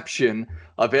perception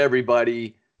of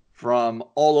everybody from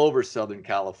all over Southern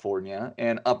California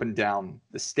and up and down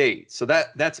the state. So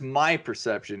that's my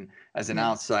perception as an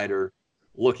outsider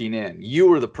looking in. You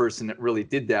were the person that really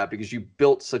did that because you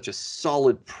built such a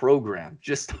solid program,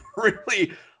 just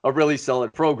a really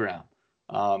solid program.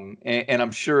 And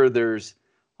I'm sure there's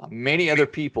many other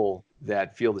people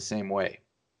that feel the same way.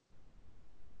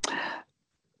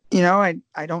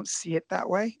 I don't see it that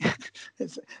way.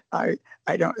 I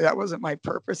don't, that wasn't my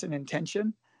purpose and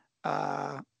intention.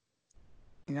 I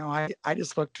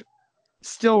just looked,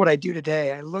 still what I do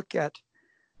today, I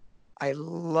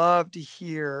love to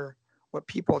hear what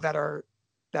people that are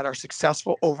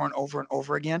successful over and over and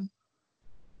over again,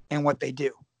 and what they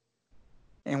do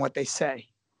and what they say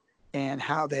and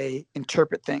how they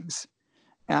interpret things.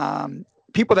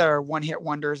 People that are one-hit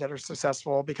wonders that are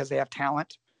successful because they have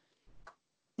talent,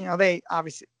 they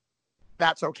obviously,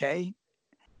 that's okay.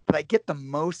 But I get the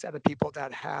most out of people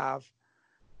that have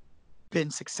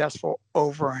been successful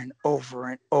over and over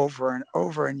and over and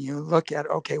over. And you look at,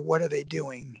 okay, what are they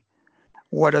doing?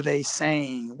 What are they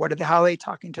saying? How are they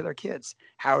talking to their kids?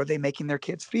 How are they making their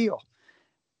kids feel?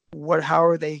 How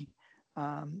are they,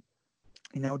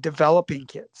 developing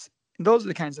kids? And those are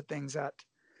the kinds of things that,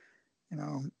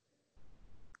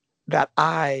 that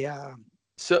I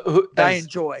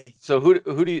enjoy. So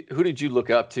who did you look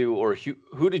up to, or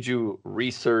who did you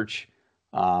research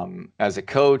as a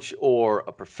coach or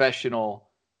a professional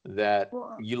that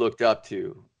Well, you looked up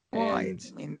to? well, And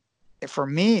I mean, for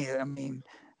me, I mean,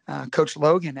 Coach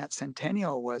Logan at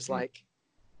Centennial was mm, like,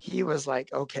 he was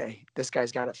like, okay, this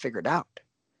guy's got it figured out.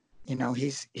 You know,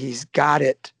 he's got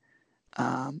it,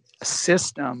 a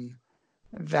system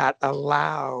that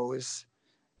allows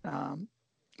um,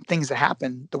 things to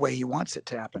happen the way he wants it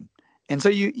to happen. And so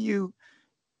you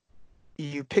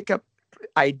pick up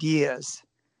ideas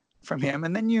from him,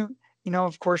 and then you know,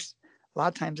 of course, a lot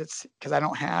of times it's because I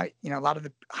don't have, you know, a lot of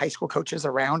the high school coaches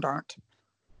around aren't,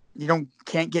 you don't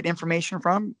can't get information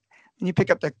from, and you pick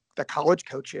up the college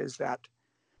coaches that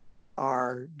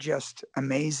are just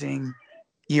amazing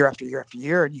year after year after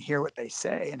year, and you hear what they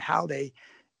say and how they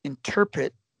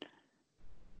interpret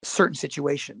certain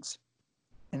situations.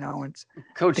 You know, it's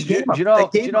Coach, the do you game of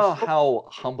know football. how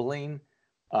humbling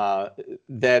uh,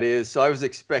 that is? So I was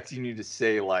expecting you to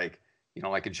say like, you know,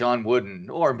 like a John Wooden,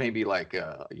 or maybe like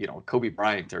you know, Kobe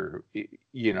Bryant, or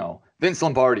you know, Vince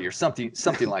Lombardi, or something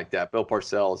like that. Bill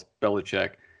Parcells,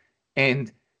 Belichick,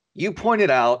 and you pointed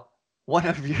out one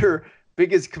of your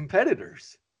biggest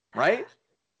competitors, right?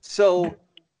 So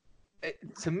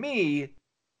to me,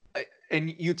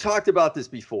 and you talked about this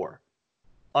before,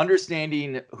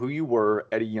 understanding who you were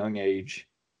at a young age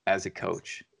as a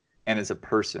coach and as a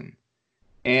person.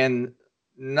 And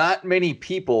not many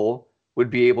people would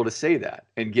be able to say that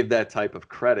and give that type of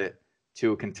credit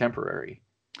to a contemporary.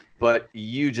 But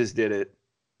you just did it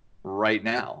right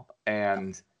now.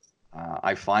 And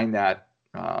I find that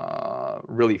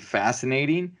really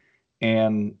fascinating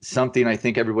and something I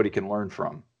think everybody can learn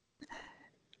from.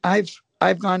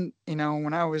 I've gone, you know,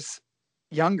 when I was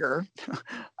younger,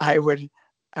 I would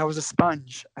I was a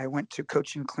sponge. I went to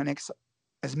coaching clinics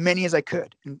as many as I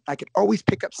could, and I could always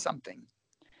pick up something.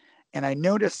 And I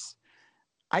noticed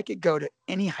I could go to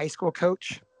any high school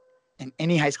coach and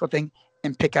any high school thing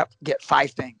and get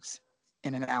 5 things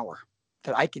in an hour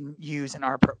that I can use in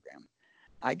our program.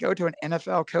 I go to an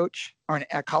NFL coach or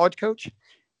a college coach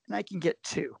and I can get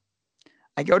two.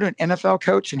 I go to an NFL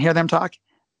coach and hear them talk.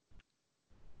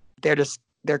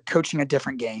 They're coaching a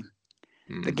different game.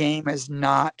 The Mm, game is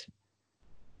not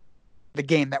the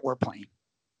game that we're playing.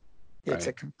 It's a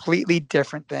right. completely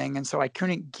different thing. And so I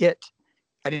didn't get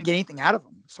anything out of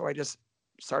them. So I just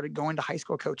started going to high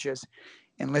school coaches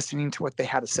and listening to what they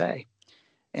had to say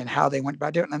and how they went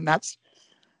about doing it. And that's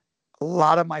a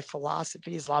lot of my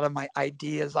philosophies, a lot of my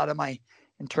ideas, a lot of my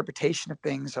interpretation of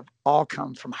things have all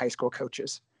come from high school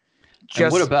coaches. And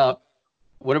Just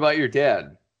what about your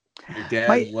dad? Your dad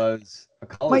my was a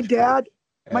my college coach dad,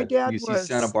 my at dad UC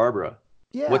Santa was Barbara.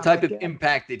 What yeah, my type of dad.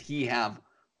 impact did he have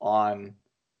on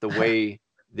the way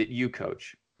that you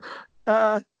coach?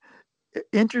 uh,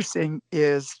 Interesting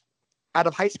is out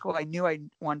of high school, I knew I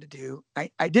wanted to do.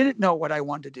 I didn't know what I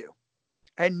wanted to do.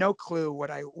 I had no clue what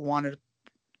I wanted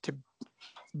to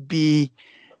be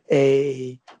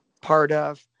a part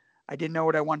of. I didn't know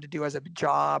what I wanted to do as a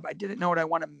job. I didn't know what I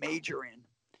want to major in.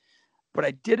 What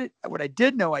I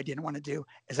did know I didn't want to do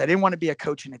is I didn't want to be a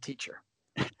coach and a teacher.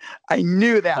 I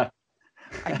knew that.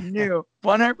 I knew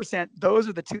 100% those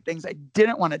are the two things I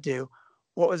didn't want to do.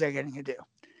 What was I going to do?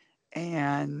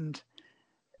 And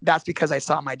that's because I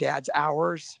saw my dad's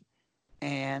hours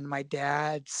and my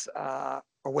dad's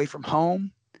away from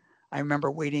home. I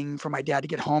remember waiting for my dad to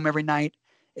get home every night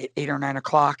at 8 or 9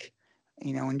 o'clock,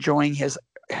 you know, enjoying his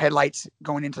headlights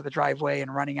going into the driveway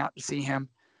and running out to see him.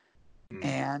 Mm.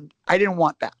 And I didn't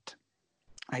want that.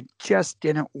 I just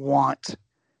didn't want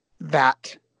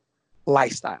that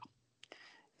lifestyle.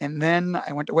 And then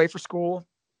I went away for school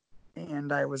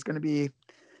and I was going to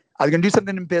do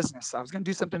something in business. I was going to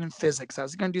do something in physics. I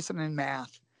was going to do something in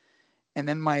math. And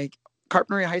then my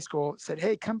Carpinteria High School said,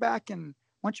 hey, come back and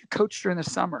why don't you coach during the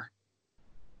summer?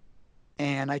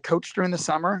 And I coached during the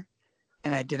summer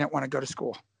and I didn't want to go to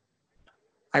school.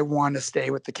 I wanted to stay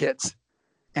with the kids.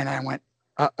 And I went,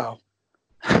 uh-oh.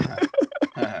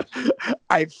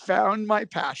 I found my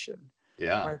passion.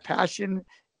 Yeah. My passion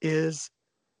is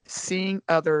seeing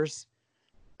others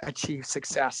achieve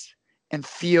success and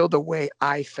feel the way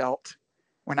I felt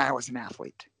when I was an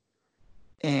athlete.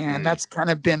 And Mm. that's kind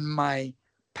of been my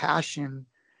passion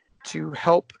to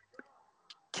help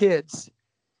kids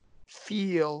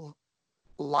feel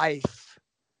life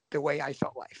the way I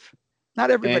felt life.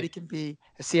 Not And everybody can be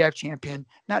a CIF champion.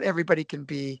 Not everybody can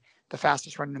be the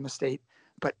fastest runner in the state,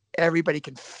 but everybody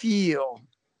can feel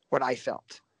what I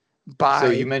felt so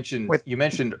by with you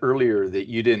mentioned earlier that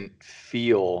you didn't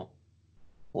feel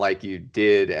like you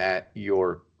did at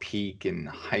your peak in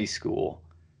high school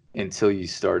until you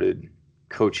started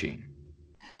coaching.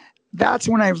 that's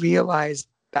when I realized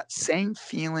that same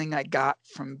feeling I got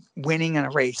from winning in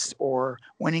a race or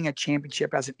winning a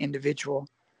championship as an individual,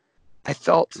 I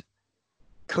felt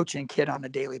coaching a kid on a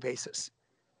daily basis.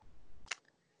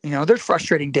 There's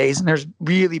frustrating days and there's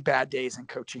really bad days in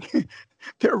coaching.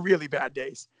 There are really bad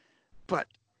days. But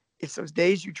it's those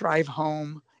days you drive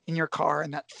home in your car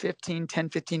in that 15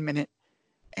 minute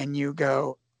and you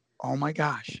go, oh my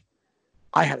gosh,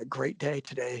 I had a great day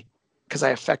today because I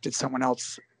affected someone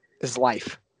else's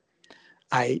life.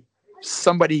 A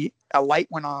light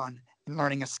went on in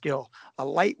learning a skill. A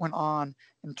light went on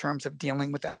in terms of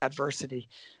dealing with adversity.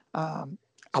 A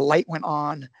light went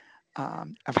on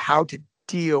of how to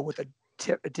deal with a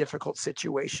difficult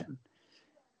situation.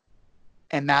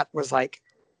 And that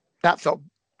felt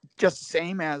just the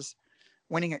same as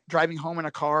driving home in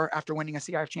a car after winning a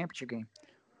CIF championship game.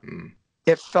 Mm.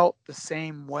 It felt the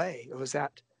same way. It was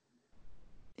that,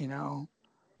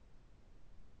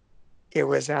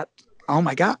 oh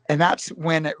my God. And that's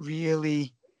when it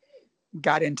really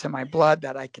got into my blood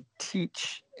that I could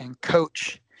teach and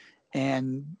coach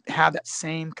and have that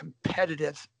same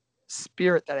competitive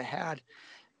spirit that I had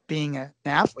being an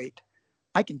athlete.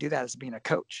 I can do that as being a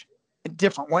coach in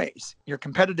different ways. Your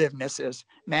competitiveness is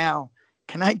now,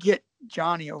 can I get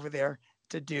Johnny over there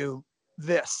to do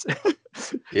this?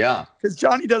 Yeah. Because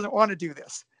Johnny doesn't want to do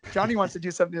this. Johnny wants to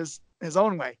do something his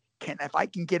own way. If I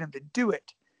can get him to do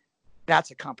it,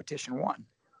 that's a competition won.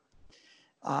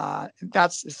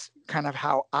 That's just kind of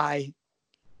how I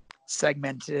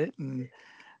segmented it. And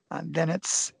then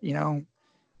it's,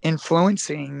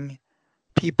 influencing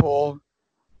people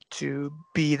to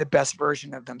be the best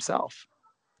version of themselves.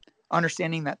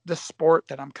 Understanding that the sport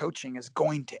that I'm coaching is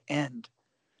going to end.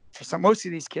 For most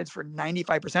of these kids, for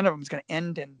 95% of them, it's going to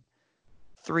end in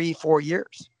 3-4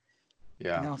 years.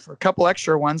 Yeah. For a couple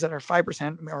extra ones that are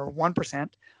 5% or 1%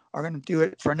 are going to do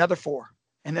it for another 4.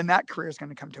 And then that career is going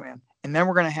to come to an end. And then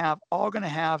we're going to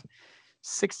have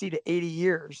 60 to 80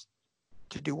 years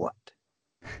to do what?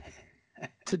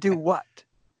 To do what?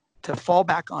 To fall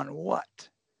back on what?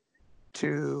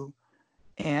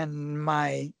 And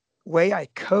my way I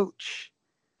coach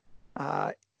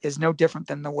is no different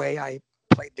than the way I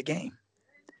played the game.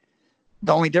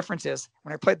 The only difference is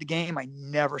when I played the game, I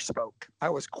never spoke. I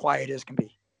was quiet as can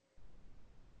be,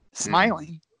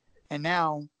 smiling. And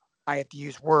now I have to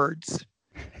use words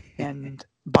and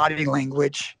body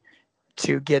language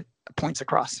to get points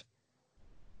across.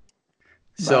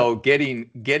 So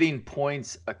getting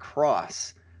points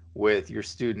across with your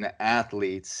student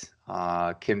athletes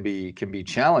can be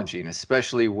challenging,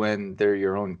 especially when they're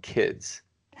your own kids.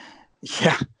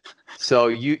 Yeah. So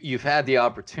you've had the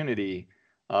opportunity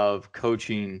of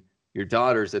coaching your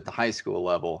daughters at the high school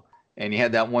level, and you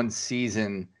had that one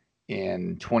season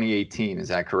in 2018. Is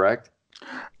that correct?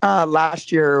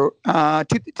 Last year,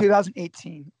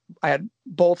 2018, I had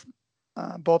both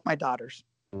my daughters.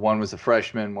 One was a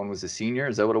freshman, one was a senior.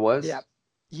 Is that what it was?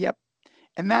 Yep.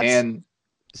 And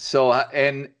so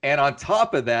on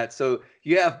top of that, so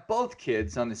you have both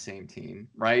kids on the same team,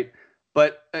 right?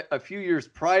 But a few years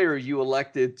prior, you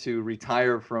elected to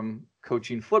retire from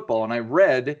coaching football. And I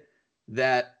read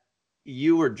that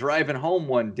you were driving home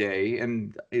one day,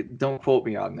 and don't quote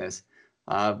me on this,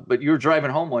 but you were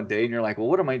driving home one day and you're like, well,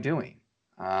 what am I doing?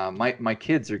 My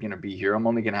kids are going to be here. I'm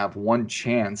only going to have one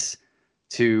chance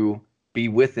to be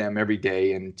with them every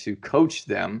day and to coach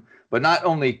them, but not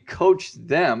only coach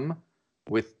them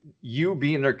with you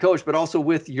being their coach, but also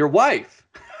with your wife.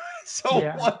 So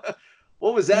yeah.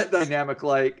 What was that dynamic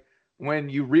like when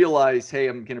you realize, hey,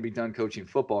 I'm going to be done coaching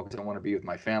football because I want to be with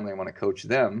my family. I want to coach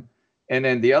them. And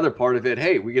then the other part of it,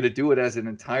 hey, we got to do it as an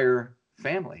entire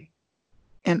family.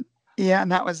 And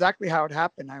that was exactly how it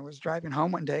happened. I was driving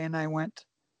home one day and I went,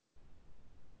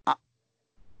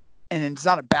 and it's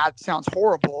not sounds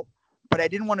horrible, but I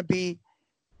didn't want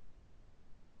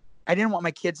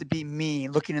my kids to be me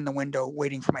looking in the window,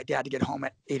 waiting for my dad to get home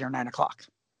at 8 or 9 o'clock.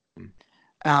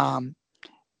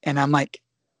 And I'm like,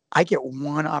 I get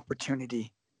one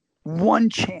opportunity, one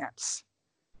chance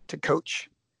to coach,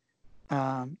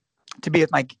 to be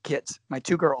with my kids, my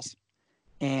 2 girls.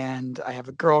 And I have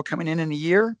a girl coming in a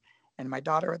year, and my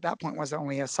daughter at that point was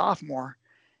only a sophomore.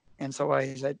 And so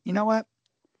I said, you know what?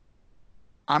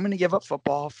 I'm going to give up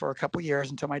football for a couple years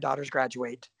until my daughters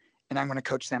graduate, and I'm going to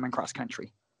coach them in cross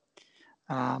country.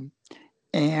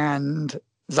 And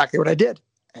exactly what I did.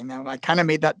 And then I kind of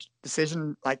made that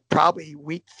decision like probably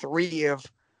week 3 of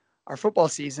our football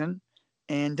season,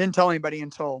 and didn't tell anybody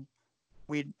until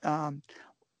we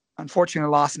unfortunately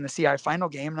lost in the CI final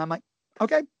game. And I'm like,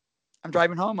 okay, I'm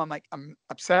driving home. I'm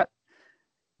upset.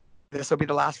 This will be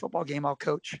the last football game I'll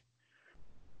coach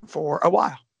for a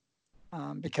while,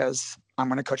 because I'm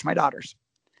going to coach my daughters.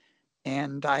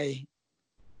 And I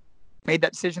made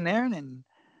that decision there. And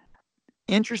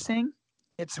interesting,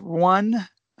 it's one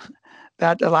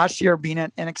that the last year being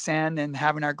at NXN and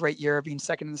having our great year, being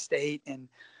second in the state and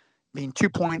being 2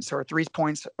 points or 3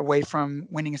 points away from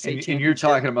winning a state championship. And you're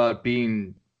talking about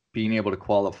being able to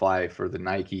qualify for the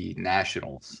Nike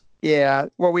Nationals. Yeah,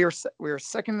 well, we were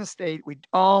second in the state. We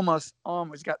almost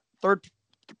got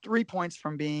 3 points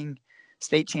from being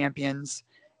state champions,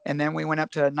 and then we went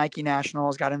up to Nike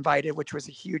Nationals, got invited, which was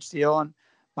a huge deal. And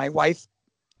my wife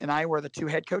and I were the 2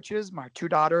 head coaches. My 2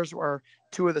 daughters were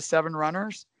 2 of the 7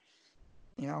 runners.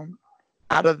 You know,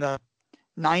 out of the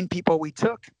 9 people we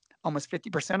took, almost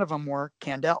 50% of them were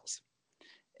Candell's.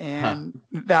 And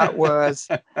that was,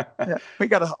 we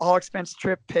got an all expense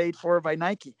trip paid for by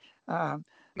Nike.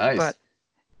 Nice. But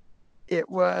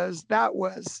that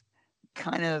was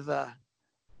kind of the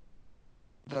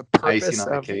purpose icing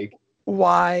on of the cake.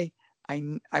 Why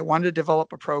I wanted to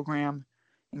develop a program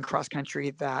in cross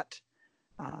country that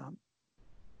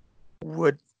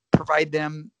would provide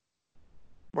them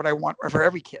what I want for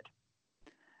every kid.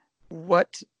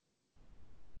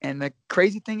 And the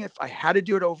crazy thing, if I had to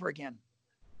do it over again,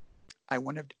 I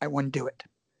wouldn't do it.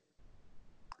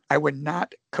 I would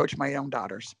not coach my own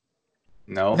daughters.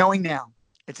 No. Knowing now,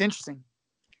 it's interesting.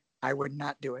 I would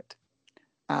not do it.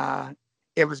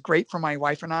 It was great for my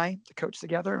wife and I to coach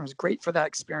together. It was great for that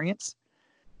experience.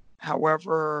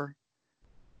 However,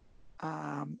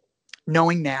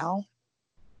 knowing now,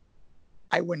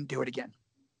 I wouldn't do it again.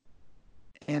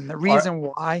 And the reason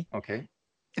why,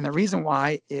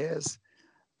 is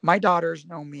my daughters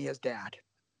know me as dad.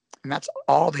 And that's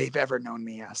all they've ever known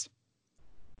me as.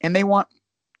 And they want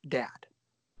dad.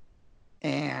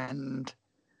 And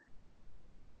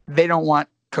they don't want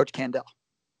Coach Candell.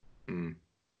 Mm.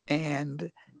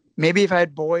 And maybe if I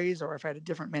had boys or if I had a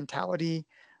different mentality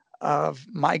of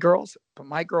my girls, but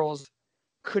my girls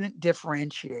couldn't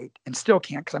differentiate, and still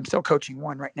can't because I'm still coaching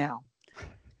one right now,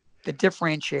 to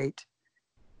differentiate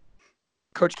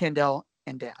Coach Candell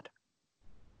and dad.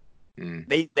 Mm.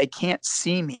 They can't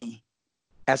see me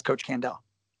as Coach Candell.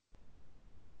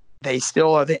 They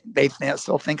still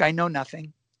think I know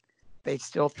nothing. They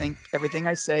still think everything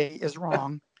I say is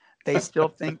wrong. They still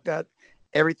think that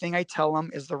everything I tell them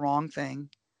is the wrong thing.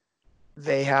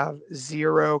 They have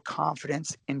zero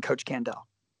confidence in Coach Candell,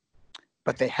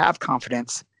 but they have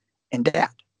confidence in dad.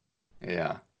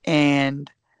 Yeah. And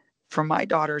for my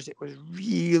daughters, it was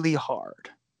really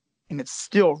hard. And it's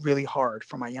still really hard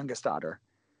for my youngest daughter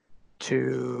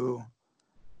to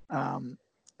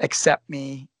accept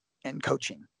me in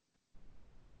coaching,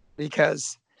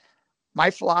 because my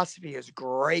philosophy is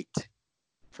great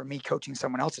for me coaching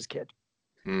someone else's kid.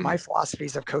 Mm. My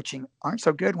philosophies of coaching aren't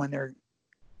so good when they're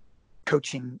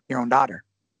coaching your own daughter.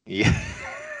 Yeah.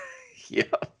 Yeah.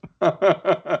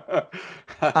 I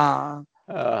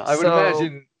would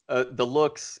imagine the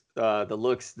looks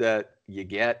that you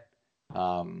get.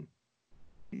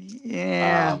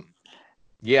 Yeah.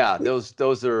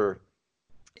 Those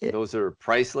are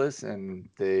priceless, and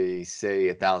they say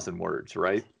 1,000 words,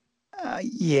 right?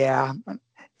 Yeah.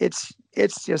 It's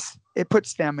just, it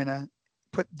puts them in a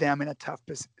tough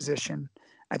position.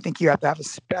 I think you have to have a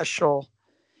special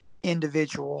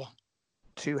individual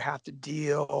to have to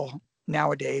deal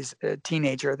nowadays, a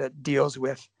teenager that deals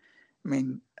with, I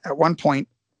mean, at one point,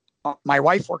 my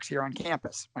wife works here on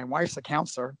campus. My wife's a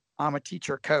counselor. I'm a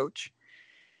teacher coach.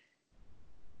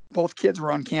 Both kids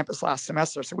were on campus last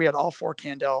semester. So we had all 4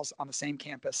 Candells on the same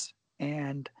campus.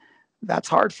 And that's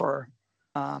hard for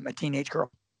a teenage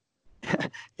girl.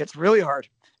 It's really hard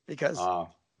because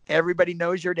everybody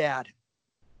knows your dad.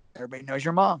 Everybody knows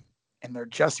your mom. And they're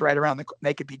just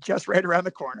they could be just right around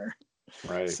the corner.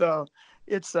 Right. So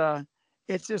it's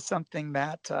just something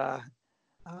that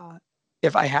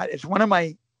it's one of my,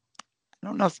 I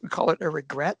don't know if we call it a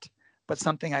regret, but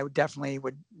something I would definitely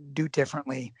do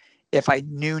differently if I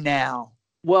knew now.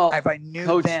 Well, if I knew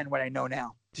Coach, then what I know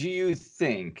now. Do you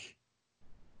think,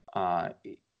 10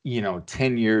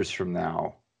 years from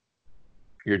now,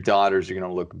 your daughters are going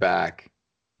to look back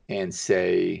and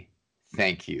say,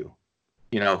 thank you?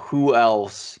 Who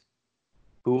else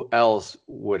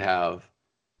would have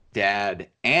dad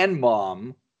and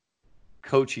mom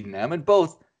coaching them, and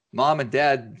both mom and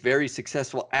dad very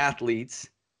successful athletes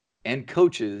and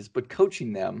coaches, but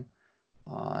coaching them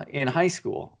in high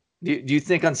school? Do you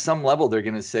think on some level they're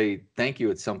going to say thank you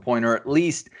at some point, or at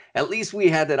least we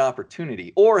had that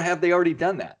opportunity, or have they already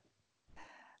done that?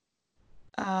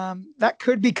 That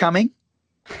could be coming,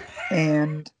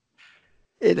 and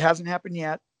it hasn't happened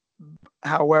yet.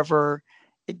 However,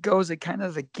 it goes kind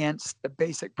of against the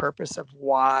basic purpose of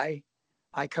why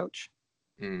I coach.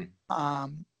 Mm.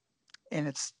 And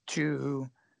it's to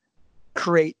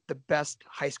create the best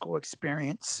high school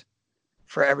experience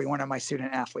for every one of my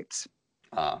student athletes.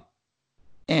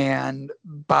 And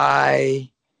by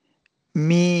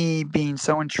me being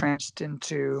so entrenched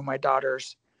into my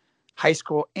daughter's high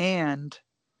school and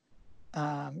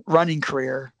running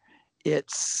career,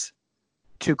 it's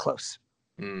too close.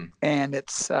 And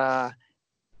it's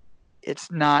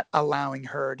not allowing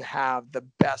her to have the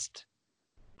best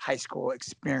high school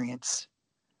experience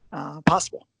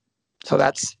possible. So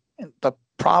that's the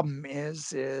problem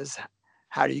is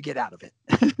how do you get out of it?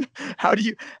 how do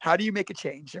you make a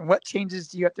change, and what changes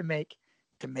do you have to make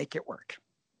it work?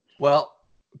 Well,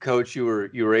 Coach, you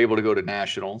were able to go to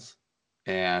nationals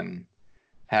and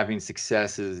having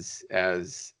successes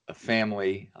as a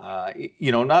family.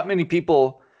 Not many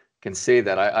people can say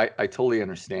that. I totally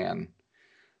understand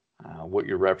what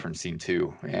you're referencing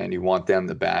to, and you want them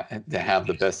to have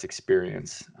the best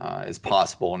experience as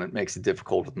possible, and it makes it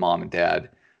difficult with mom and dad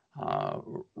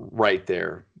right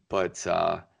there. But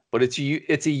it's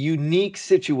a unique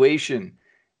situation,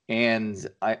 and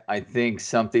I think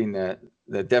something that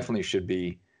definitely should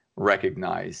be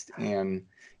recognized. And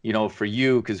for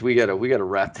you, because we gotta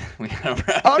wrap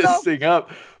this thing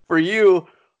up. For you,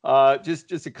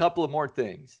 just a couple of more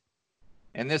things,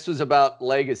 and this was about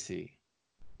legacy.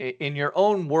 In your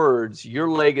own words, your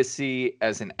legacy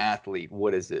as an athlete,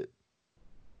 what is it?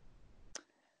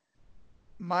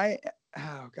 My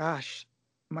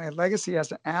legacy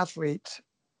as an athlete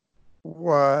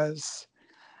was,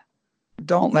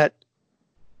 don't let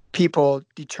people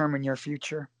determine your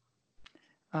future.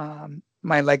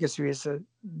 My legacy is to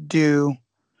do,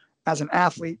 as an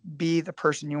athlete, be the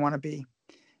person you want to be,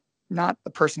 not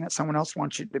the person that someone else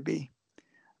wants you to be.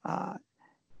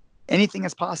 Anything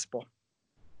is possible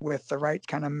with the right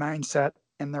kind of mindset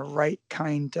and the right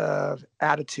kind of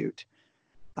attitude.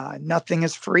 Nothing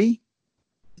is free.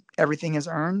 Everything is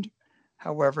earned.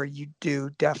 However, you do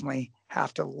definitely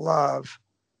have to love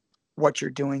what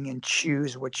you're doing and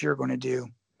choose what you're going to do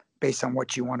based on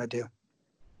what you want to do.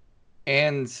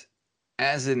 And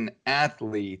as an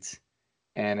athlete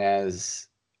and as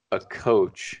a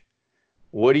coach,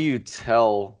 what do you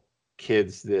tell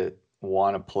kids that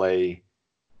want to play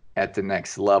at the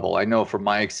next level? I know from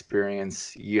my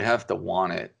experience, you have to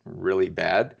want it really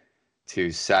bad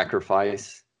to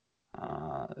sacrifice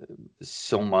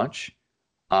so much.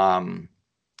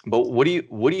 But what do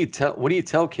you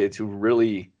tell kids who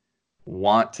really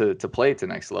want to play at the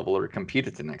next level or compete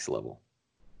at the next level?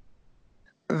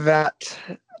 That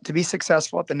to be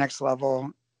successful at the next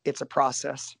level, it's a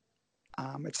process.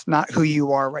 It's not who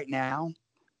you are right now.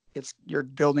 You're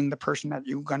building the person that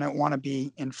you're going to want to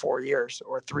be in 4 years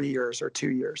or 3 years or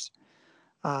 2 years.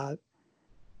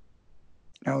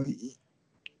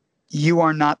 You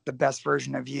are not the best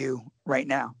version of you right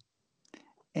now.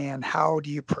 And how do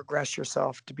you progress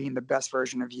yourself to being the best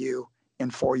version of you in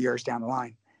 4 years down the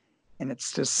line? And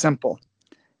it's just simple.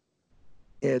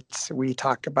 We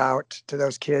talk about to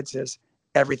those kids is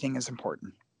everything is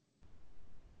important.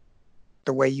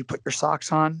 The way you put your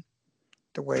socks on,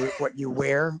 what you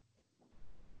wear,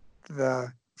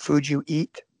 the food you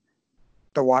eat,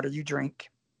 the water you drink,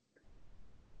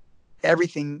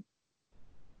 everything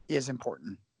is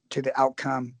important to the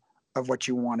outcome of what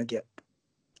you want to get.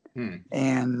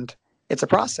 And it's a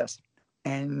process.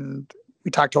 And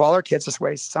we talk to all our kids this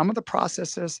way. Some of the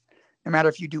processes, no matter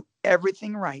if you do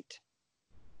everything right,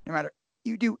 no matter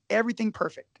you do everything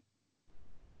perfect,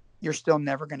 you're still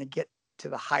never going to get to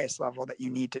the highest level that you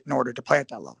need in order to play at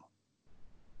that level.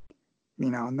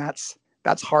 And that's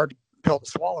hard pill to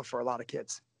swallow for a lot of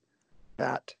kids.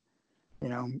 That,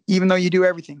 even though you do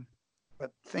everything,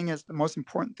 but the thing is, the most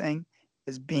important thing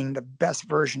is being the best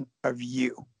version of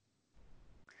you.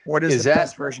 What is the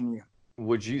best version of you?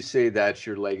 Would you say that's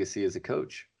your legacy as a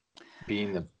coach?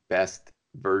 Being the best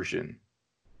version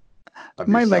of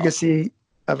my yourself? Legacy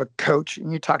of a coach,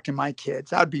 and you talk to my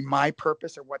kids, that would be my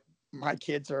purpose of what my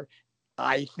kids are,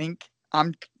 I think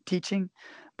I'm teaching.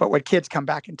 But what kids come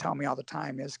back and tell me all the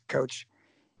time is, Coach,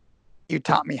 you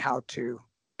taught me how to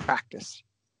practice.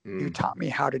 You taught me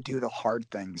how to do the hard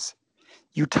things.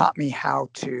 You taught me how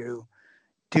to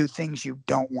do things you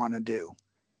don't want to do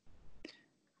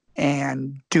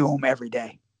and do them every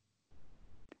day.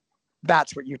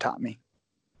 That's what you taught me.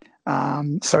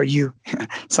 So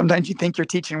sometimes you think you're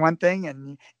teaching one thing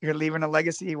and you're leaving a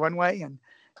legacy one way, and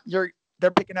they're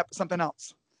picking up something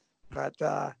else. But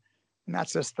and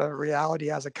that's just the reality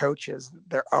as a coach, is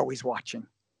they're always watching,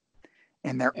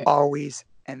 and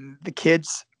and the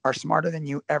kids are smarter than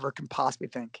you ever can possibly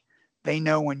think. They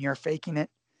know when you're faking it.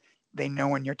 They know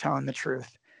when you're telling the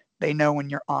truth. They know when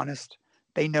you're honest.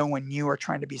 they know when you are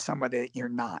trying to be somebody that you're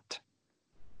not.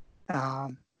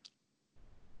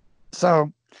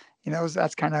 So,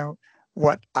 that's kind of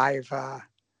what I've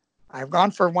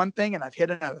gone for one thing and I've hit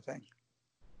another thing.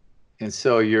 And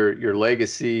so your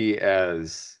legacy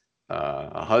as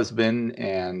a husband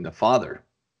and a father.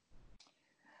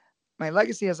 My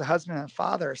legacy as a husband and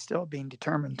father is still being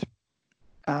determined.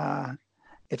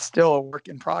 It's still a work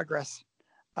in progress.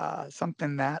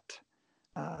 Something that,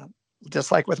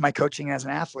 just like with my coaching as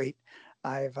an athlete,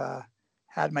 I've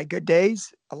had my good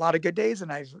days, a lot of good days,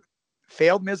 and I've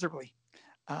failed miserably,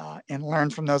 and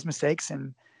learned from those mistakes.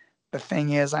 And the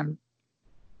thing is, I'm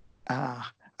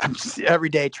every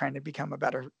day trying to become a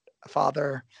better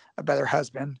father, a better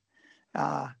husband,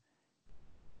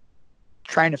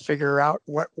 trying to figure out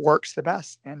what works the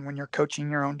best. And when you're coaching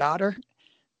your own daughter,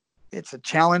 it's a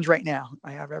challenge right now.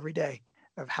 I have every day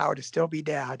of how to still be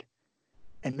dad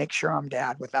and make sure I'm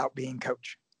dad without being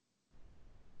coach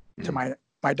to my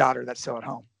daughter that's still at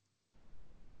home.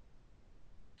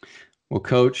 Well,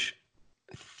 Coach,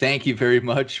 thank you very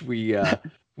much. We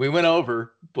went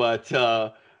over, but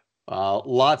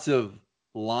lots of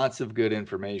good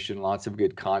information, lots of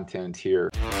good content here.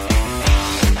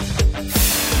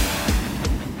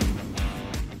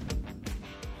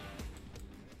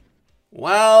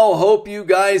 Wow, hope you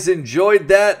guys enjoyed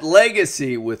that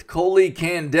legacy with Coley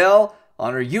Candell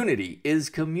on our Unity is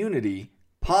Community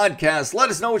podcast. Let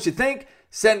us know what you think.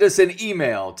 Send us an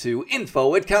email to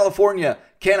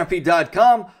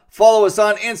info@californiacanopy.com. Follow us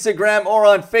on Instagram or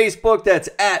on Facebook. That's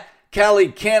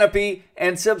 @Cali Canopy.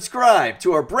 And subscribe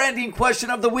to our branding question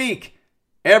of the week.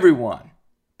 Everyone,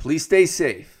 please stay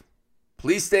safe.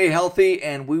 Please stay healthy,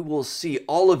 and we will see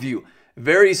all of you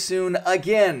very soon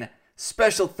again.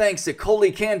 Special thanks to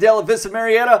Coley Candell of Vista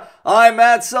Marietta. I'm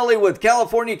Matt Sully with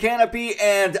California Canopy,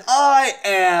 and I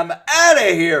am out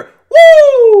of here.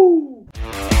 Woo!